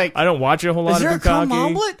just like, I don't watch a whole lot is there of a cum Bukkake.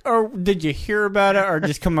 omelet? Or did you hear about it or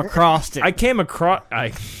just come across it? I came across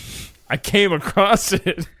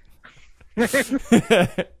it.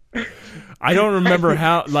 I don't remember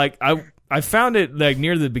how. Like I found it like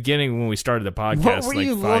near the beginning when we started the podcast. What were like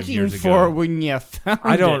you 5 looking years for ago. when you found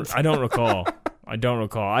I it? don't recall. I don't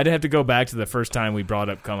recall. I'd have to go back to the first time we brought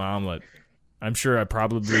up cum omelet. I'm sure I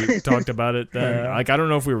probably talked about it then. Like I don't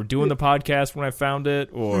know if we were doing the podcast when I found it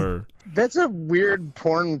or That's a weird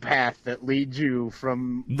porn path that leads you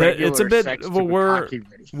from it's regular a bit sex of to a Bukkake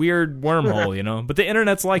videos. weird wormhole, you know. But the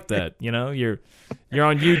internet's like that, you know. You're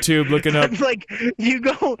on YouTube looking up. It's like you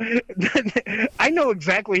go. I know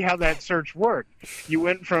exactly how that search worked. You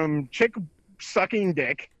went from chick sucking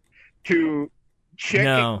dick to chick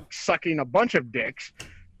No. sucking a bunch of dicks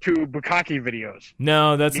to Bukkake videos.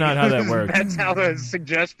 No, that's not how that works. That's how the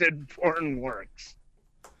suggested porn works.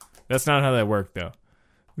 That's not how that worked though,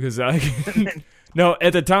 because no,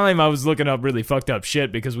 at the time I was looking up really fucked up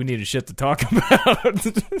shit because we needed shit to talk about.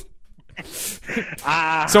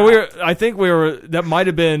 So I think we were. That might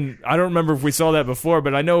have been. I don't remember if we saw that before,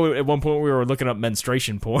 but I know at one point we were looking up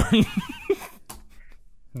menstruation porn.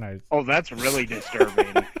 Nice. Oh, that's really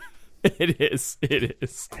disturbing. It is.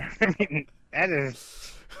 I mean, that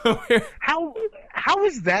is how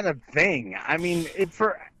is that a thing? I mean,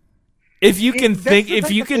 If you can that's think, the if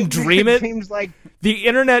type you of can thing dream that it, seems like the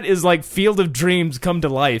internet is like Field of Dreams come to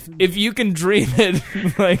life. If you can dream it,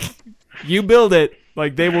 like you build it,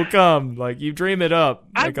 like they will come. Like you dream it up,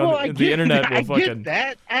 like the internet will I fucking. get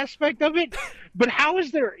that aspect of it, but how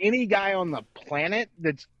is there any guy on the planet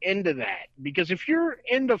that's into that? Because if you're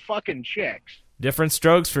into fucking chicks, Different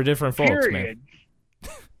strokes for different folks, man. period.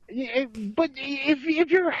 Yeah, but if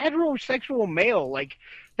you're a heterosexual male, like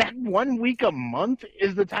that 1 week a month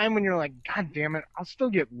is the time when you're like, God damn it, I'll still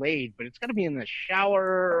get laid, but it's got to be in the shower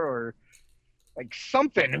or like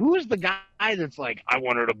something. Who is the guy that's like, I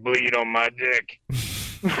want her to bleed on my dick?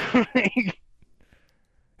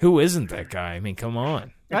 Who isn't that guy? I mean, come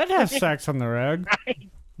on. I'd have sex on the rag.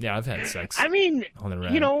 Yeah, I've had sex I mean, on the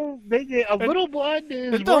rag. you know, a little blood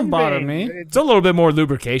is it don't one bother thing. me. It's a little bit more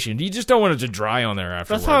lubrication. You just don't want it to dry on there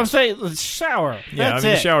afterwards. That's what I'm saying. Let's shower. Yeah, That's I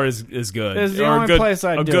mean, it. the shower is good. It's the Or only a good, place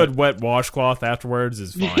I'd a do good it. wet washcloth afterwards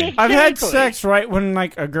is fine. I've had Exactly. sex right when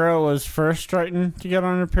like a girl was first starting to get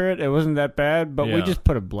on her period. It wasn't that bad, but we Yeah. just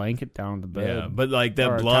put a blanket down on the bed. Yeah, but like Or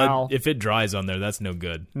that a blood, towel. if it dries on there, that's no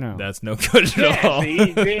good. No. That's no good at Yeah, all.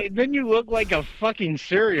 see, then you look like a fucking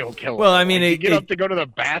serial killer. Well, I mean, Like, you it- get it- up to go to the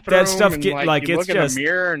bathroom. that stuff and, get like you it's look in just the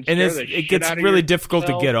mirror and, and scare it's, the it shit gets out of really difficult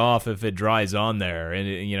to yourself. get off if it dries on there, and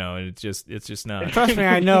you know, and it's just not. Trust me,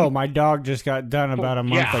 I know. My dog just got done about a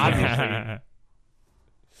month Yeah, ago. obviously.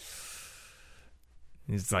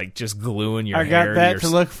 It's like just gluing your I hair got that your, to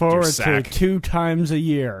look your forward to sack. 2 times a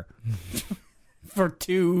year for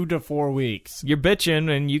 2 to 4 weeks. You're bitching,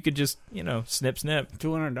 and you could just snip.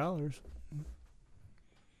 $200.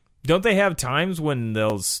 Don't they have times when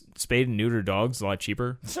they'll spade and neuter dogs a lot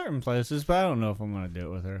cheaper? Certain places, but I don't know if I'm gonna do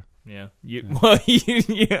it with her. Yeah. You want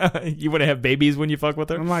to have babies when you fuck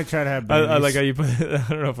with I her? might try to have babies. I like how you put. I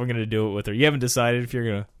don't know if I'm gonna do it with her. You haven't decided if you're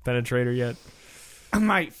gonna penetrate her yet. I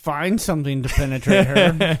might find something to penetrate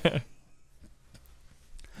her.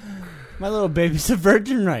 My little baby's a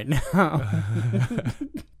virgin right now.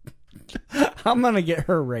 I'm gonna get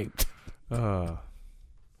her raped.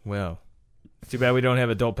 Well, too bad we don't have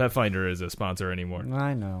Adult Pet Finder as a sponsor anymore.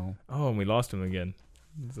 I know. Oh, and we lost him again.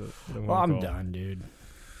 Well, I'm done, dude.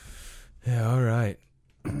 Yeah, all right.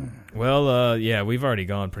 Well, yeah, we've already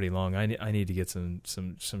gone pretty long. I need to get some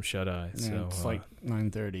shut eye. Yeah, So it's like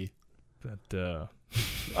 9:30. but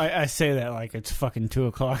I say that like it's fucking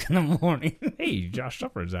 2:00 in the morning. hey, Josh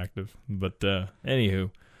Tupper is active. But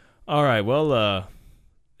anywho, all right. Well,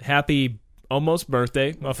 happy almost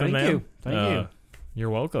birthday, Muffin Thank Man. you. Thank you. You're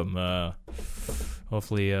welcome.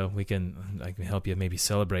 Hopefully, I can help you maybe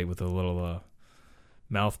celebrate with a little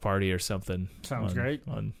mouth party or something. Sounds great.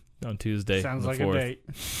 on Tuesday. Sounds on the like 4th.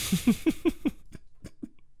 a date.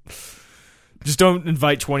 Just don't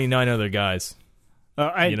invite 29 other guys.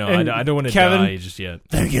 I don't want to Kevin, die just yet.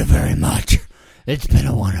 Thank you very much. It's been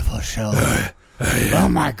a wonderful show. Oh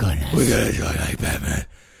my goodness. We gotta talk like Batman.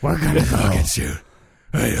 We're gonna go. Fucking soon.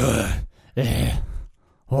 Hey, hold on. Yeah.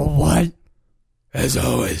 Well, what? As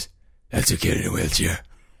always, that's a kid in a wheelchair.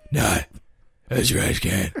 Not as your eyes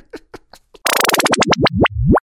can.